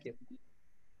 sir. Thank you.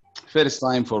 First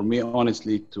time for me,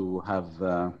 honestly, to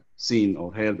have seen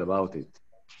or heard about it.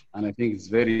 And I think it's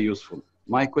very useful.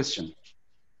 My question,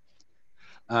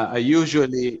 I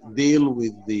usually deal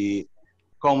with the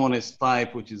commonest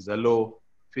type, which is the low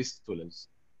fistulas.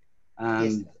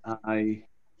 And yes,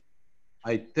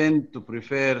 I tend to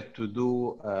prefer to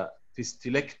do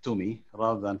fistulectomy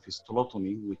rather than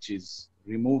fistulotomy, which is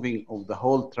removing of the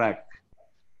whole tract.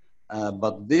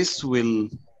 But this will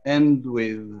end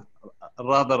with a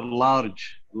rather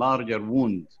larger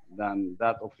wound than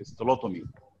that of fistulotomy.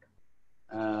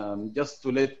 Just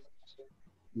to let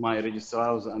my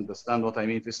registrars understand what I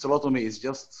mean, fistulotomy is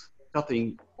just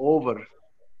cutting over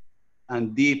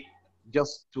and deep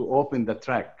just to open the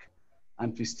tract.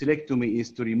 And fistulectomy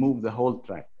is to remove the whole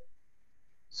tract.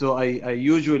 So I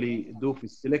usually do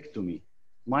fistulectomy.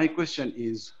 My question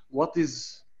is, what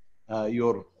is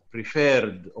your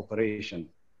preferred operation?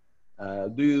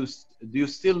 Do you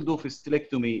still do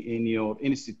fistulectomy in your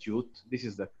institute? This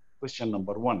is the question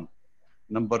number one.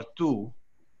 Number two,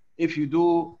 if you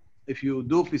do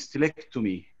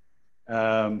fistulectomy,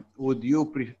 would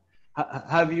you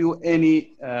have you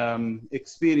any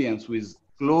experience with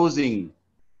closing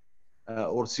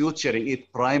or suturing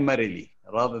it primarily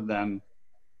rather than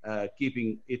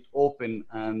keeping it open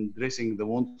and dressing the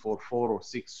wound for 4 or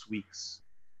 6 weeks?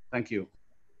 Thank you.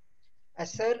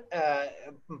 Sir,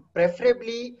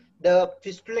 preferably the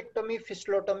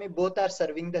fistulotomy, both are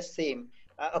serving the same.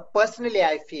 Personally,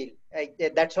 I feel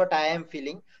that's what I am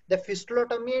feeling. The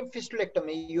fistulotomy and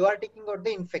fistulectomy, you are taking out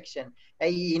the infection.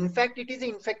 In fact, it is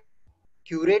infection.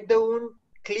 Curate the wound,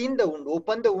 clean the wound,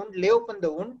 open the wound, lay open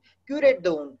the wound, curate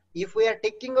the wound. If we are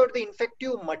taking out the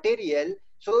infective material,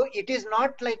 so it is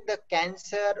not like the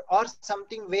cancer or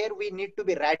something where we need to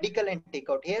be radical and take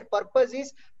out. Here, purpose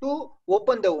is to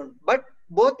open the wound, but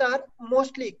both are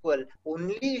mostly equal.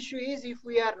 Only issue is if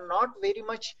we are not very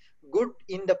much good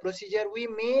in the procedure, we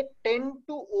may tend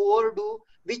to overdo,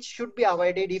 which should be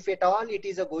avoided. If at all it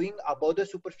is a going above the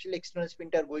superficial external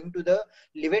sphincter, going to the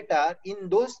levator, in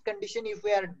those conditions, if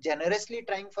we are generously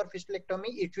trying for fistulectomy,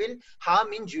 it will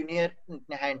harm in junior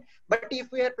hand. But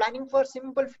if we are planning for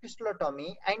simple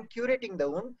fistulotomy and curating the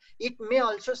wound, it may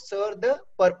also serve the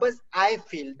purpose. I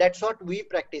feel that's what we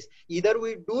practice. Either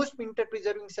we do sphincter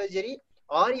preserving surgery,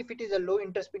 or if it is a low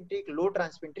intersphincteric, low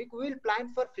transsphincteric, we will plan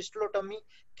for fistulotomy,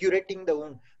 curating the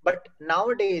wound. But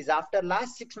nowadays, after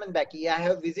last 6 months back, I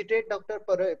have visited Dr.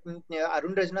 Arun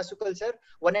Rajnasukal sir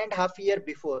 1.5 years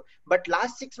before. But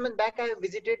last 6 months back, I have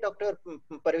visited Dr.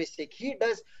 Parvez Sheikh. He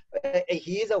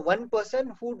is a one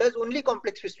person who does only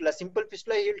complex fistula. Simple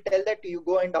fistula, he will tell that you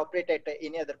go and operate at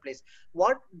any other place.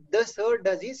 What the sir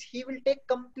does is he will take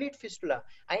complete fistula,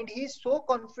 and he is so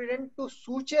confident to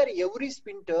suture every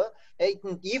sphincter.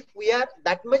 If we are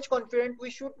that much confident,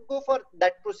 we should go for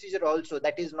that procedure also.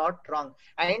 That is not wrong.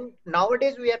 And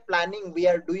nowadays we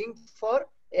are doing for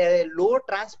a low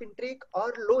transsphincteric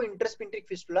or low intersphincteric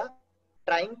fistula,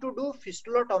 trying to do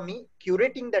fistulotomy,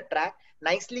 curating the tract,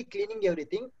 nicely cleaning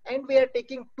everything, and we are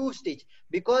taking 2-stage,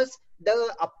 because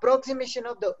the approximation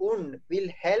of the wound will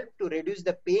help to reduce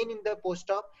the pain in the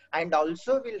post-op and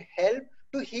also will help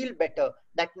to heal better.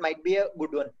 That might be a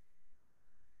good one.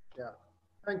 Yeah,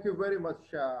 thank you very much,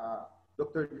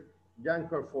 Dr.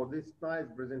 Jankar, for this nice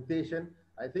presentation.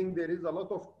 I think there is a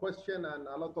lot of question and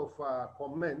a lot of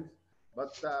comments,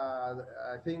 but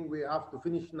I think we have to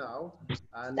finish now.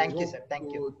 And thank you, sir.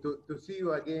 Thank you. To see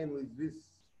you again with this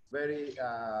very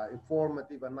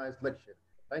informative and nice lecture.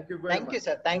 Thank you very much. Thank you,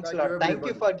 sir. Thanks a lot. Thank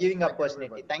you for giving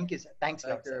opportunity. Thank you, sir. Thanks a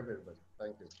lot. Thank you, everybody.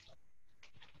 Thank you.